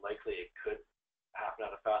that it's likely it could happen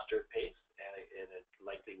at a faster pace, and it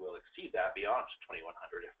likely will exceed that beyond 2100,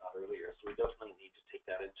 if not earlier. So we definitely need to take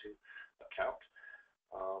that into account.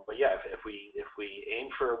 But yeah, if we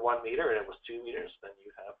aim for 1 meter and it was 2 meters, then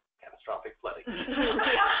you have catastrophic flooding.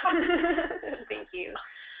 Thank you.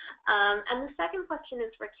 And the second question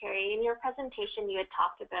is for Carrie. In your presentation, you had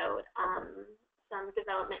talked about some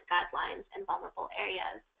development guidelines in vulnerable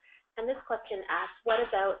areas. And this question asks, what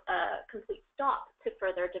about a complete stop to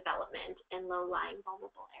further development in low-lying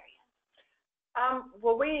vulnerable areas?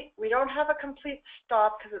 Well, we don't have a complete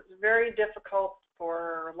stop because it's very difficult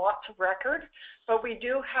for lots of record, but we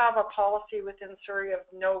do have a policy within Surrey of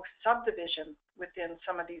no subdivision within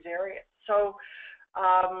some of these areas. So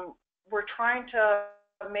we're trying to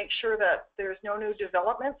make sure that there's no new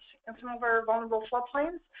developments in some of our vulnerable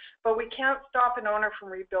floodplains, but we can't stop an owner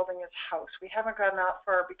from rebuilding his house. We haven't gone that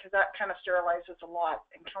far because that kind of sterilizes a lot,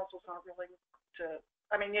 and council's not willing to,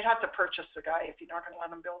 I mean, you'd have to purchase the guy if you're not going to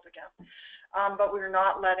let him build again. But we're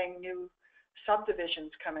not letting new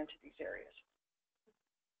subdivisions come into these areas.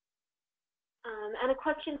 And a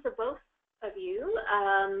question for both of you.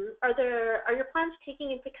 Are your plans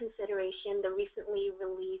taking into consideration the recently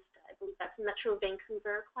released, I believe that's Metro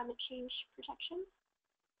Vancouver climate change projections?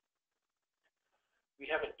 we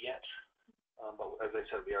haven't yet, but as I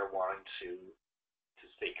said, we are wanting to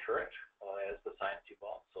stay current as the science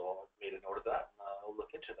evolves. So I've made a note of that, and I'll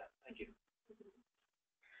look into that. Thank you.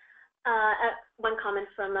 One comment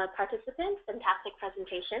from a participant, fantastic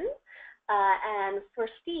presentation. And for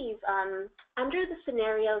Steve, under the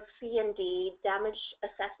scenario C and D damage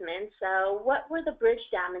assessments, what were the bridge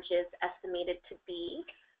damages estimated to be?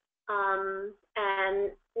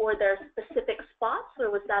 And were there specific spots, or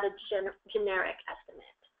was that a generic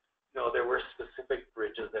estimate? No, there were specific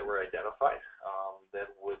bridges that were identified that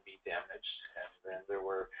would be damaged, and then there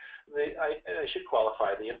were, I should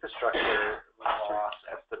qualify, the infrastructure loss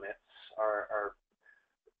estimates are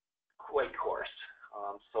quite coarse.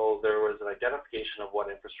 So there was an identification of what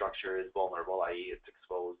infrastructure is vulnerable, i.e. it's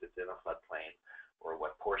exposed, it's in a floodplain, or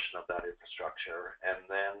what portion of that infrastructure, and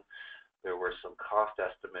then there were some cost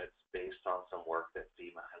estimates based on some work that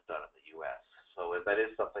FEMA has done in the U.S. So that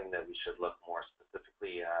is something that we should look more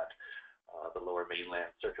specifically at the lower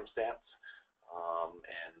mainland circumstance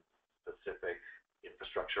and specific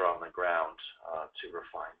infrastructure on the ground to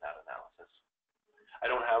refine that analysis.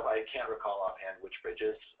 I can't recall offhand which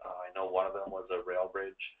bridges. I know one of them was a rail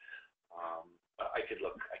bridge. I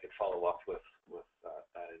could follow up with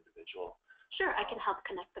that individual. Sure, I can help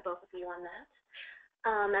connect the both of you on that.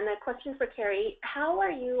 And a question for Carrie, how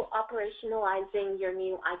are you operationalizing your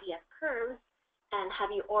new IDF curves, and have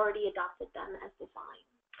you already adopted them as designed?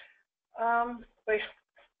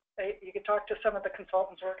 You can talk to some of the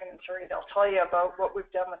consultants working in Surrey. They'll tell you about what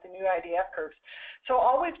we've done with the new IDF curves. So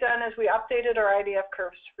all we've done is we updated our IDF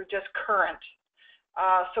curves for just current.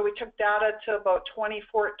 So we took data to about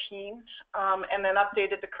 2014 and then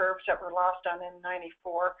updated the curves that were last done in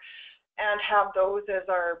 '94 and have those as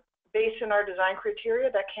our base in our design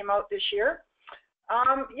criteria that came out this year.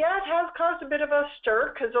 Yeah, it has caused a bit of a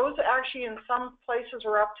stir because those actually in some places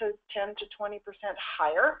were up to 10 to 20%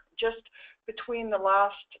 higher just between the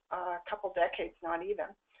last couple decades, not even.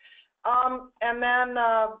 And then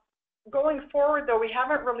going forward, though, we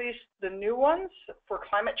haven't released the new ones for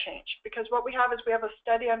climate change because what we have is we have a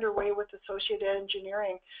study underway with Associated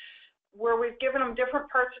Engineering where we've given them different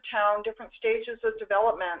parts of town, different stages of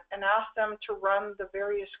development, and asked them to run the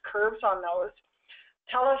various curves on those,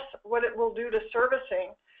 tell us what it will do to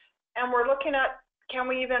servicing, and we're looking at, can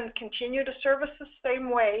we even continue to service the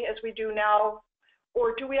same way as we do now,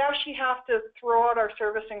 or do we actually have to throw out our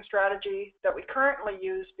servicing strategy that we currently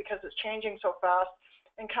use because it's changing so fast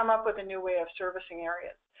and come up with a new way of servicing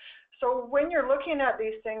areas? So when you're looking at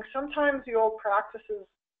these things, sometimes the old practices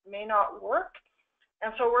may not work.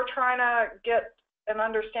 And so we're trying to get an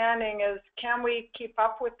understanding is, can we keep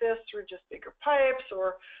up with this through just bigger pipes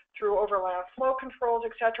or through overland flow controls,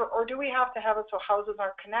 et cetera, or do we have to have it so houses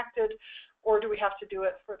aren't connected, or do we have to do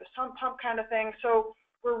it for the sump pump kind of thing? So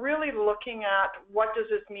we're really looking at what does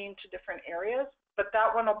this mean to different areas, but that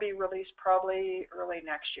one will be released probably early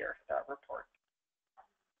next year, that report.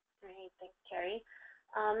 Great, thanks, Carrie.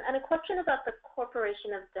 And a question about the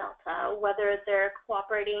Corporation of Delta, whether they're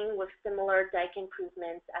cooperating with similar dike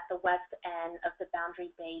improvements at the west end of the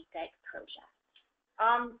Boundary Bay Dike project.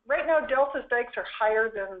 Right now, Delta's dikes are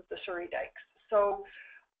higher than the Surrey dikes. So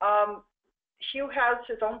Hugh has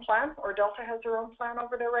his own plan, or Delta has their own plan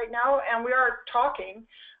over there right now, and we are talking.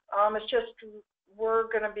 It's just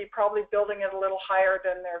we're going to be probably building it a little higher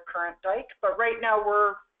than their current dike, but right now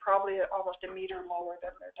we're probably almost a meter lower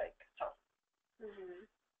than their dike. So.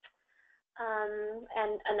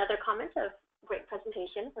 And another comment of great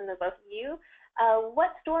presentation from the both of you.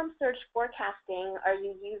 What storm surge forecasting are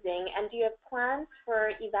you using, and do you have plans for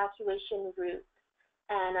evacuation routes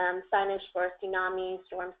and signage for tsunami,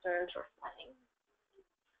 storm surge, or flooding?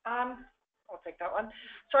 I'll take that one.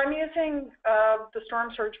 So I'm using the storm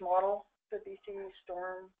surge model, the BC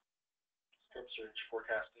storm surge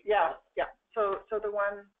forecasting. Yeah. So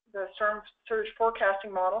the storm surge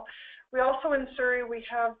forecasting model. We also in Surrey, we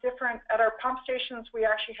have different, at our pump stations, we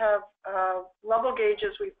actually have level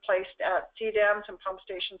gauges we've placed at sea dams and pump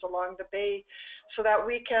stations along the bay so that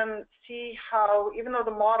we can see how, even though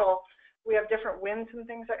the model, we have different winds and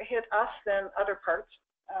things that hit us than other parts,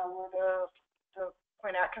 where the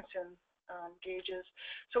Point Atkinson gauges.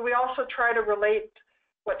 So we also try to relate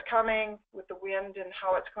what's coming with the wind and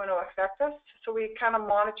how it's going to affect us. So we kind of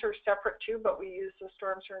monitor separate too, but we use the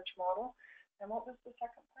storm surge model. And what was the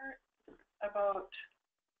second part? About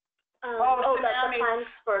tsunami.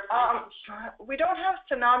 We don't have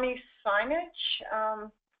tsunami signage.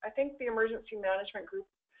 I think the emergency management group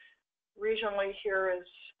regionally here is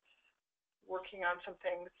working on some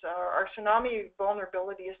things. Our tsunami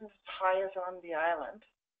vulnerability isn't as high as on the island,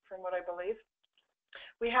 from what I believe.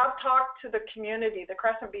 We have talked to the community, the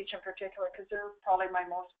Crescent Beach in particular, because they're probably my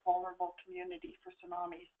most vulnerable community for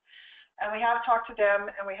tsunamis. And we have talked to them,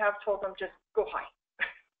 and we have told them just go high.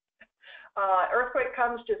 Earthquake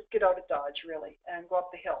comes, just get out of Dodge, really, and go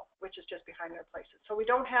up the hill, which is just behind their places. So we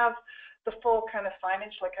don't have the full kind of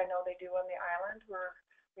signage like I know they do on the island, where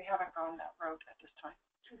we haven't gone that route at this time.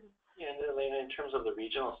 Yeah, and Elena, in terms of the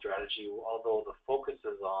regional strategy, although the focus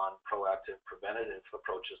is on proactive, preventative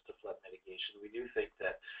approaches to flood mitigation, we do think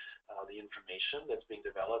that the information that's being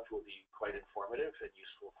developed will be quite informative and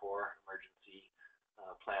useful for emergency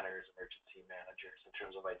planners, emergency managers, in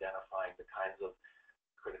terms of identifying the kinds of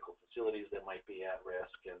critical facilities that might be at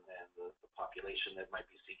risk and the population that might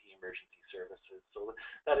be seeking emergency services. So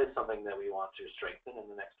that is something that we want to strengthen in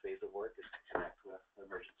the next phase of work, is to connect with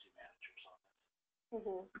emergency managers on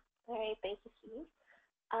this. All right, thank you, Steve.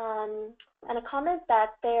 And a comment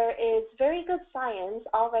that there is very good science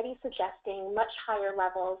already suggesting much higher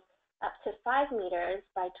levels, up to 5 meters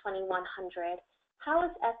by 2100. How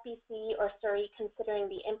is FBC or Surrey considering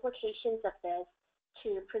the implications of this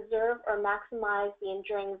to preserve or maximize the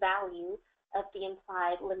enduring value of the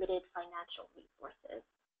implied limited financial resources?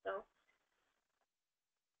 So.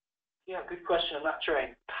 Yeah, good question. I'm not sure I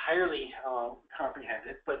entirely comprehend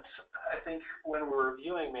it, but I think when we're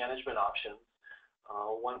reviewing management options,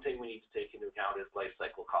 one thing we need to take into account is life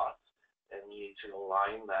cycle costs, and we need to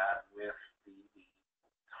align that with the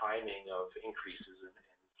timing of increases in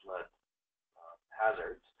flood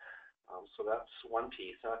hazards. So that's one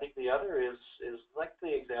piece. And I think the other is like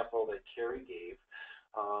the example that Carrie gave,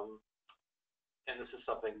 and this is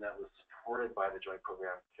something that was supported by the Joint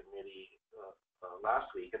Program Committee last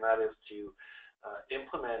week, and that is to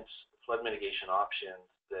implement flood mitigation options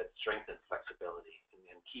that strengthen flexibility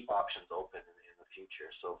and keep options open in the future.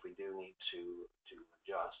 So if we do need to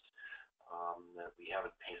adjust, that we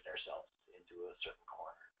haven't painted ourselves into a certain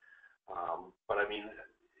corner. But I mean,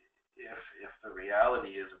 if the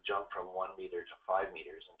reality is a jump from 1 meter to 5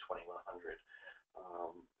 meters in 2100,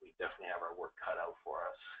 we definitely have our work cut out for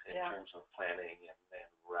us in terms of planning and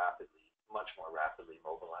much more rapidly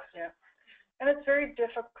mobilizing. Yeah. And it's very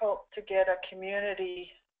difficult to get a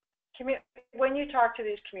community, when you talk to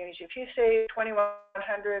these communities, if you say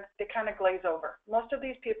 2100, they kind of glaze over. Most of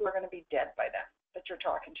these people are going to be dead by then that you're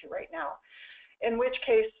talking to right now. In which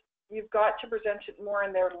case, you've got to present it more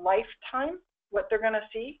in their lifetime, what they're going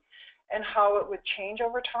to see, and how it would change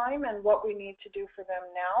over time, and what we need to do for them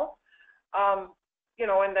now, you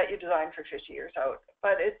know, and that you design for 50 years out.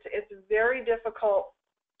 But it's very difficult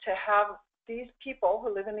to have these people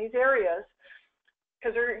who live in these areas,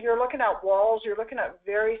 because you're looking at walls, you're looking at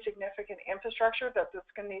very significant infrastructure that's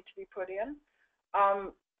going to need to be put in.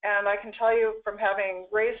 And I can tell you from having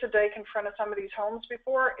raised a dike in front of some of these homes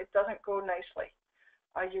before, it doesn't go nicely.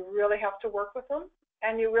 You really have to work with them,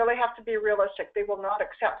 and you really have to be realistic. They will not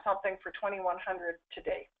accept something for 2100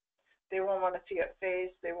 today. They will want to see it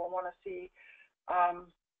phased. They will want to see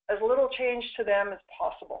as little change to them as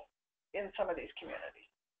possible in some of these communities.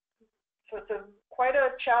 So it's quite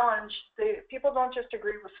a challenge. People don't just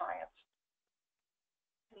agree with science.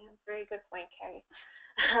 Yeah, very good point, Carrie.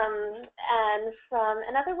 And from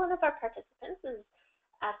another one of our participants is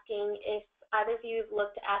asking if either of you have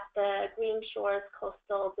looked at the Green Shores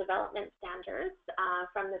Coastal Development Standards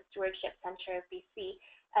from the Stewardship Centre of BC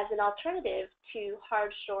as an alternative to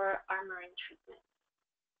hard shore armoring treatment.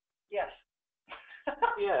 Yes.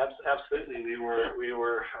 Yeah, absolutely. We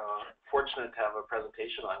were fortunate to have a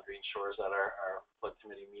presentation on Green Shores at our flood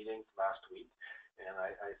committee meeting last week, and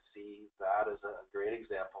I see that as a great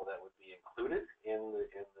example that would be included in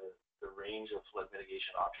the range of flood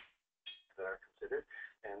mitigation options that are considered.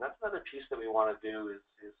 And that's another piece that we want to do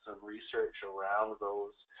is some research around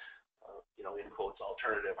those, you know, in quotes,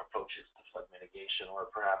 alternative approaches to flood mitigation,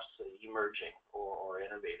 or perhaps emerging or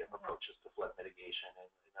innovative approaches to flood mitigation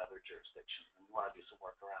in other jurisdictions. And we want to do some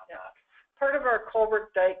work around that. Part of our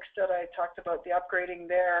culvert dikes that I talked about, the upgrading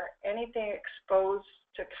there, anything exposed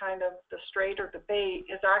to kind of the strait or the bay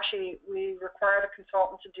is actually, we required a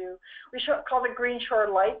consultant to do, we called it Green Shore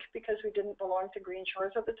Like because we didn't belong to Green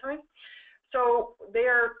Shores at the time. So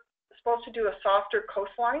they're supposed to do a softer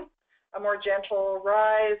coastline, a more gentle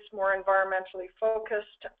rise, more environmentally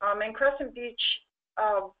focused. In Crescent Beach,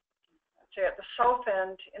 say at the south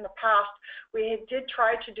end in the past, we did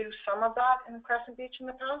try to do some of that in Crescent Beach in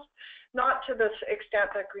the past, not to the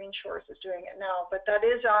extent that Green Shores is doing it now, but that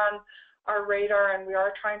is on our radar, and we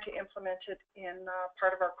are trying to implement it in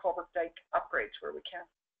part of our culvert dike upgrades where we can.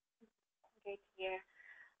 Great to hear.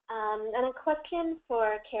 And a question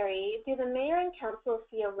for Carrie. Do the mayor and council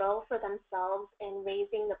see a role for themselves in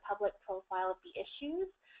raising the public profile of the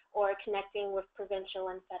issues, or connecting with provincial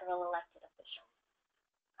and federal elected officials?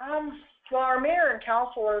 Well, our mayor and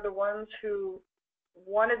council are the ones who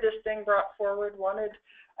wanted this thing brought forward, wanted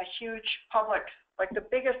a huge public, like the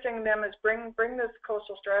biggest thing to them is bring this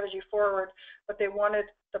coastal strategy forward, but they wanted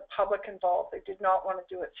the public involved. They did not want to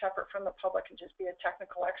do it separate from the public and just be a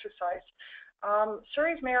technical exercise.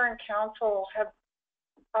 Surrey's mayor and council have,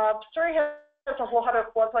 Surrey has a whole lot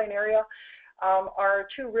of floodplain area. Our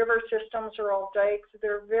two river systems are all dikes.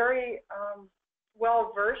 They're very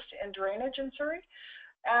well versed in drainage in Surrey.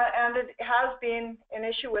 And it has been an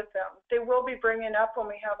issue with them. They will be bringing up when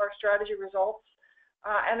we have our strategy results,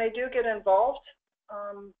 and they do get involved,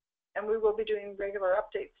 and we will be doing regular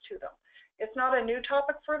updates to them. It's not a new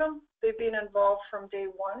topic for them. They've been involved from day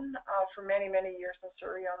one for many, many years in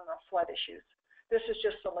Surrey on the flood issues. This is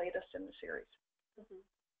just the latest in the series. Mm-hmm.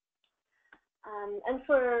 And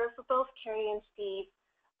for both Carrie and Steve,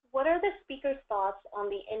 what are the speakers' thoughts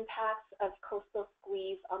on the impacts of coastal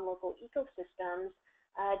squeeze on local ecosystems?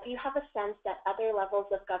 Do you have a sense that other levels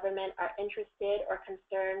of government are interested or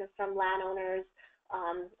concerned from landowners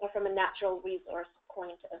or from a natural resource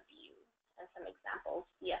point of view? And some examples,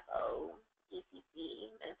 CFO,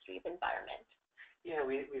 ECC, Ministry of Environment. Yeah,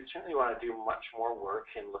 we certainly want to do much more work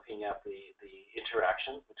in looking at the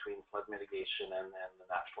interaction between flood mitigation and the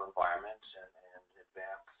natural environment and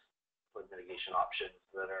advance flood mitigation options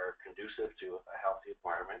that are conducive to a healthy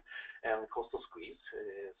environment. And coastal squeeze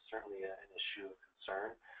is certainly an issue of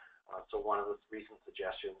concern. So one of the recent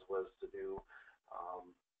suggestions was to do a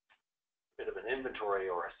bit of an inventory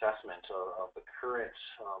or assessment of the current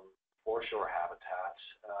foreshore habitat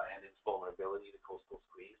and its vulnerability to coastal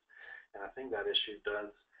squeeze. And I think that issue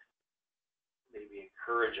does maybe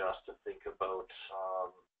encourage us to think about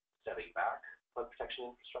setting back flood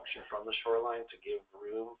protection infrastructure from the shoreline to give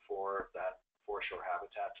room for that foreshore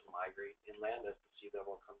habitat to migrate inland as the sea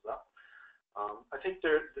level comes up. I think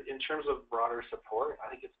in terms of broader support,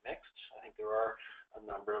 I think it's mixed. I think there are a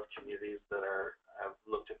number of communities that have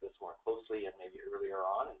looked at this more closely and maybe earlier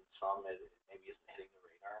on, and some it maybe isn't hitting the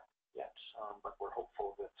radar yet. But we're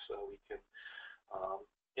hopeful that we can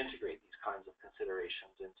integrate these kinds of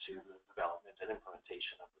considerations into the development and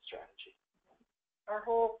implementation of the strategy. Our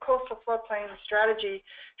whole coastal floodplain strategy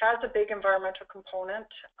has a big environmental component.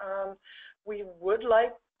 We would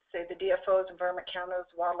like, say, the DFOs, Environment Canada's,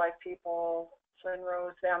 wildlife people,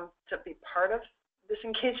 SLINROs, them to be part of this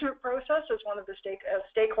engagement process as one of the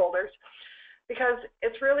stakeholders, because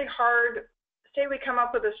it's really hard. Say we come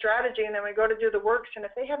up with a strategy and then we go to do the works, and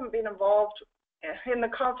if they haven't been involved in the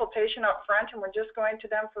consultation up front and we're just going to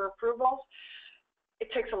them for approvals, it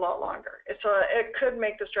takes a lot longer. It could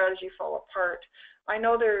make the strategy fall apart. I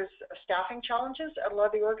know there's staffing challenges at a lot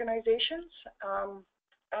of the organizations,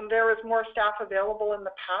 and there was more staff available in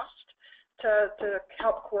the past to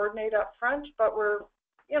help coordinate up front, but we're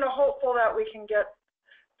hopeful that we can get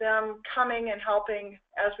them coming and helping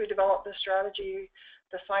as we develop the strategy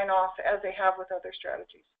to sign off as they have with other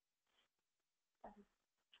strategies.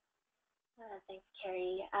 Thanks,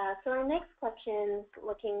 Carrie. So our next question is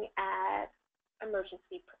looking at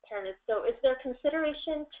emergency preparedness. So is there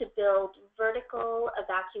consideration to build vertical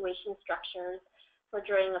evacuation structures for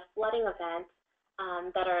during a flooding event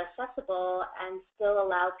that are accessible and still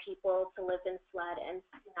allow people to live in flood and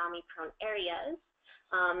tsunami-prone areas?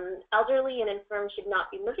 Elderly and infirm should not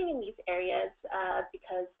be living in these areas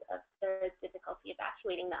because of their difficulty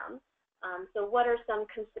evacuating them. So what are some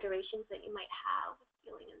considerations that you might have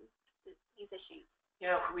dealing in these issues?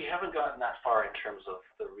 Yeah, we haven't gotten that far in terms of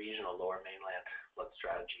the regional Lower Mainland flood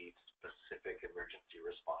strategy specific emergency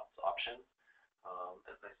response options.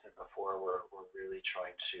 As I said before, we're really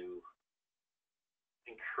trying to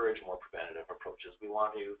encourage more preventative approaches. We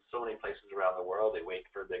want to, so many places around the world, they wait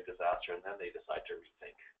for a big disaster and then they decide to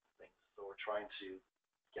rethink things. So we're trying to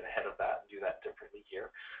get ahead of that and do that differently here.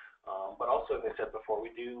 But also, as I said before, we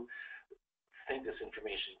do think this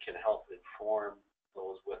information can help inform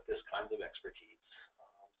those with this kind of expertise.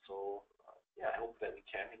 Yeah, I hope that we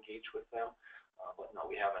can engage with them. But no,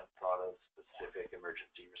 we haven't thought of specific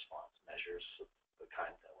emergency response measures of the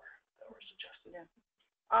kind that were suggested. Yeah.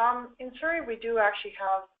 In Surrey, we do actually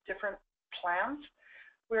have different plans.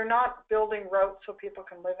 We're not building routes so people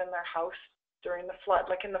can live in their house during the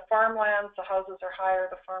flood. Like in the farmlands, the houses are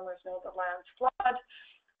higher, the farmers know the land's flood.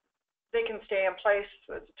 They can stay in place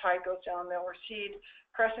so as the tide goes down, they'll recede.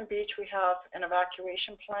 Crescent Beach, we have an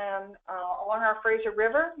evacuation plan. Along our Fraser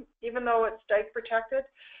River, even though it's dike protected,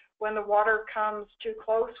 when the water comes too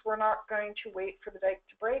close, we're not going to wait for the dike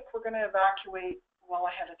to break. We're going to evacuate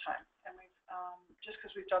well ahead of time. And we've just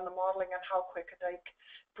because we've done the modeling on how quick a dike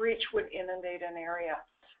breach would inundate an area,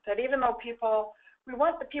 that even though people We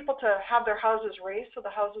want the people to have their houses raised so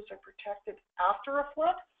the houses are protected after a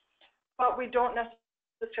flood, but we don't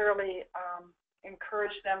necessarily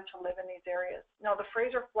encourage them to live in these areas. Now, the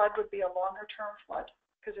Fraser flood would be a longer-term flood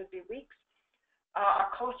because it'd be weeks. A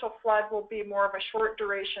coastal flood will be more of a short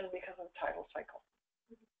duration because of the tidal cycle.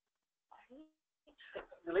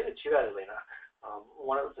 Related to that, Elena,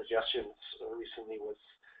 one of the suggestions recently was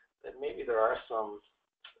that maybe there are some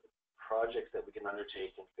projects that we can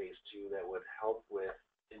undertake in phase 2 that would help with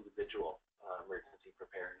individual emergency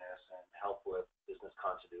preparedness and help with business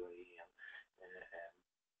continuity and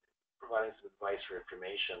providing some advice or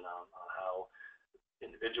information on how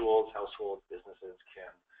individuals, households, businesses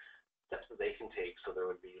can, steps that they can take so there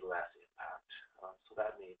would be less impact. So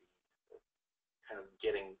that may be kind of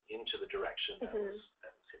getting into the direction that was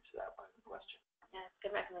hit to that by the question. Yeah,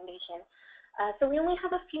 good recommendation. So we only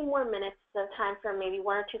have a few more minutes of time for maybe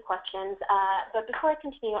 1 or 2 questions. But before I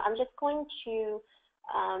continue, I'm just going to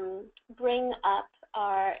bring up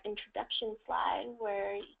our introduction slide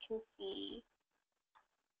where you can see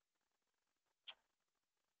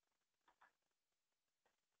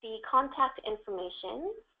the contact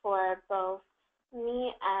information for both me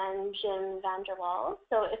and Jim Vanderwall.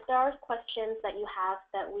 So if there are questions that you have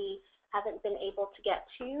that we haven't been able to get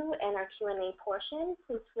to in our Q&A portion,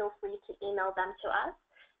 please feel free to email them to us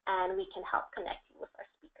and we can help connect you with our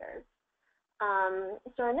speakers.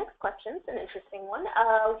 So our next question is an interesting one.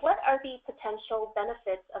 What are the potential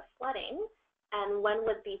benefits of flooding and when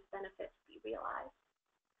would these benefits be realized?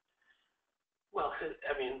 Well,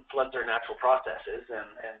 I mean, floods are natural processes,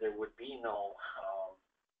 and there would be no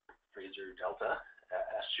Fraser Delta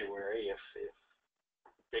estuary if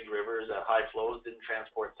big rivers at high flows didn't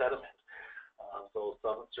transport sediment. So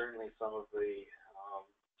certainly some of the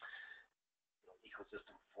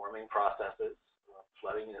ecosystem forming processes,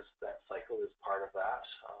 flooding that cycle is part of that.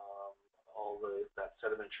 That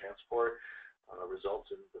sediment transport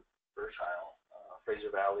results in the fertile Fraser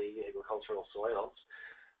Valley agricultural soils.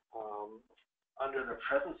 Under the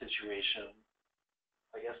present situation,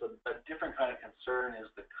 I guess a different kind of concern is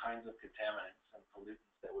the kinds of contaminants and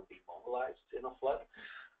pollutants that would be mobilized in a flood.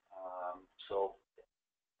 So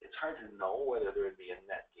it's hard to know whether there would be a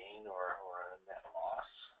net gain or a net loss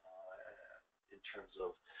in terms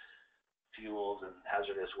of fuels and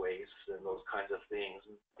hazardous wastes and those kinds of things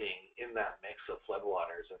being in that mix of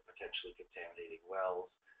floodwaters and potentially contaminating wells,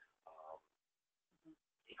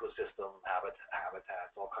 ecosystem,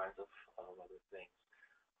 habitats, all kinds of other things.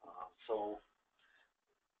 So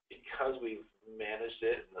because we've managed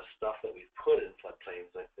it and the stuff that we've put in floodplains,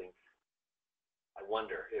 I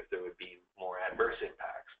wonder if there would be more adverse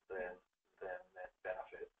impacts than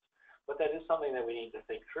benefits. But that is something that we need to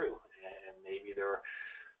think through, and maybe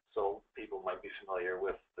so people might be familiar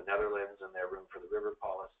with the Netherlands and their room for the river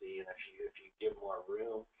policy, and if you give more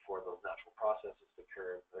room for those natural processes to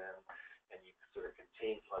occur, then and you can sort of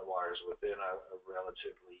contain floodwaters within a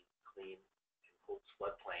relatively clean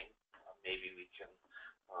floodplain, maybe we can,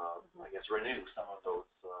 I guess, renew some of those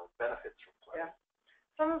benefits from flooding. Yeah.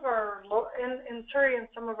 Some of our, in Surrey and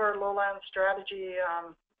some of our lowland strategy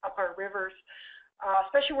up our rivers,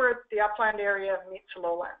 especially where the upland area meets the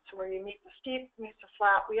lowland, so where you meet the steep, meets the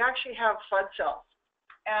flat, we actually have flood cells.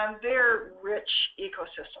 And they're rich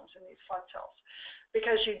ecosystems in these flood cells,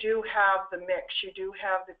 because you do have the mix, you do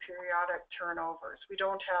have the periodic turnovers. We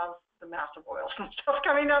don't have the massive oils and stuff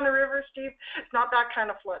coming down the river steep. It's not that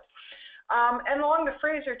kind of flood. And along the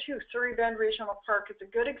Fraser too, Surrey Bend Regional Park is a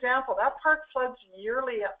good example. That park floods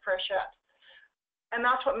yearly at freshet. And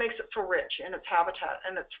that's what makes it so rich in its habitat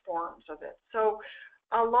and its forms of it. So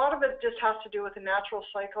a lot of it just has to do with the natural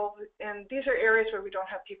cycle. And these are areas where we don't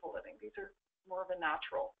have people living. These are more of a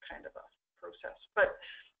natural kind of a process. But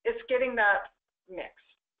it's getting that mix.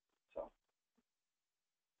 So.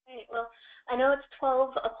 Great. Well, I know it's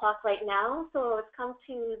 12 o'clock right now, so it's come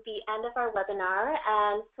to the end of our webinar.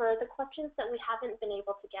 And for the questions that we haven't been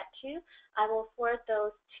able to get to, I will forward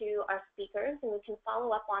those to our speakers, and we can follow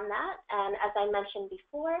up on that. And as I mentioned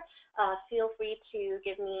before, feel free to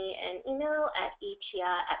give me an email at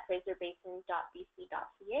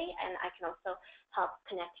echia@fraserbasin.bc.ca, and I can also help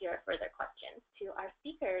connect your further questions to our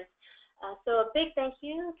speakers. So a big thank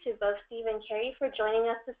you to both Steve and Carrie for joining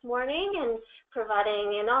us this morning and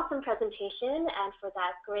providing an awesome presentation and for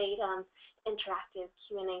that great interactive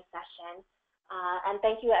Q&A session. And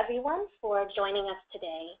thank you everyone for joining us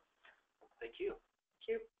today. Thank you.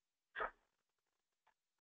 Thank you.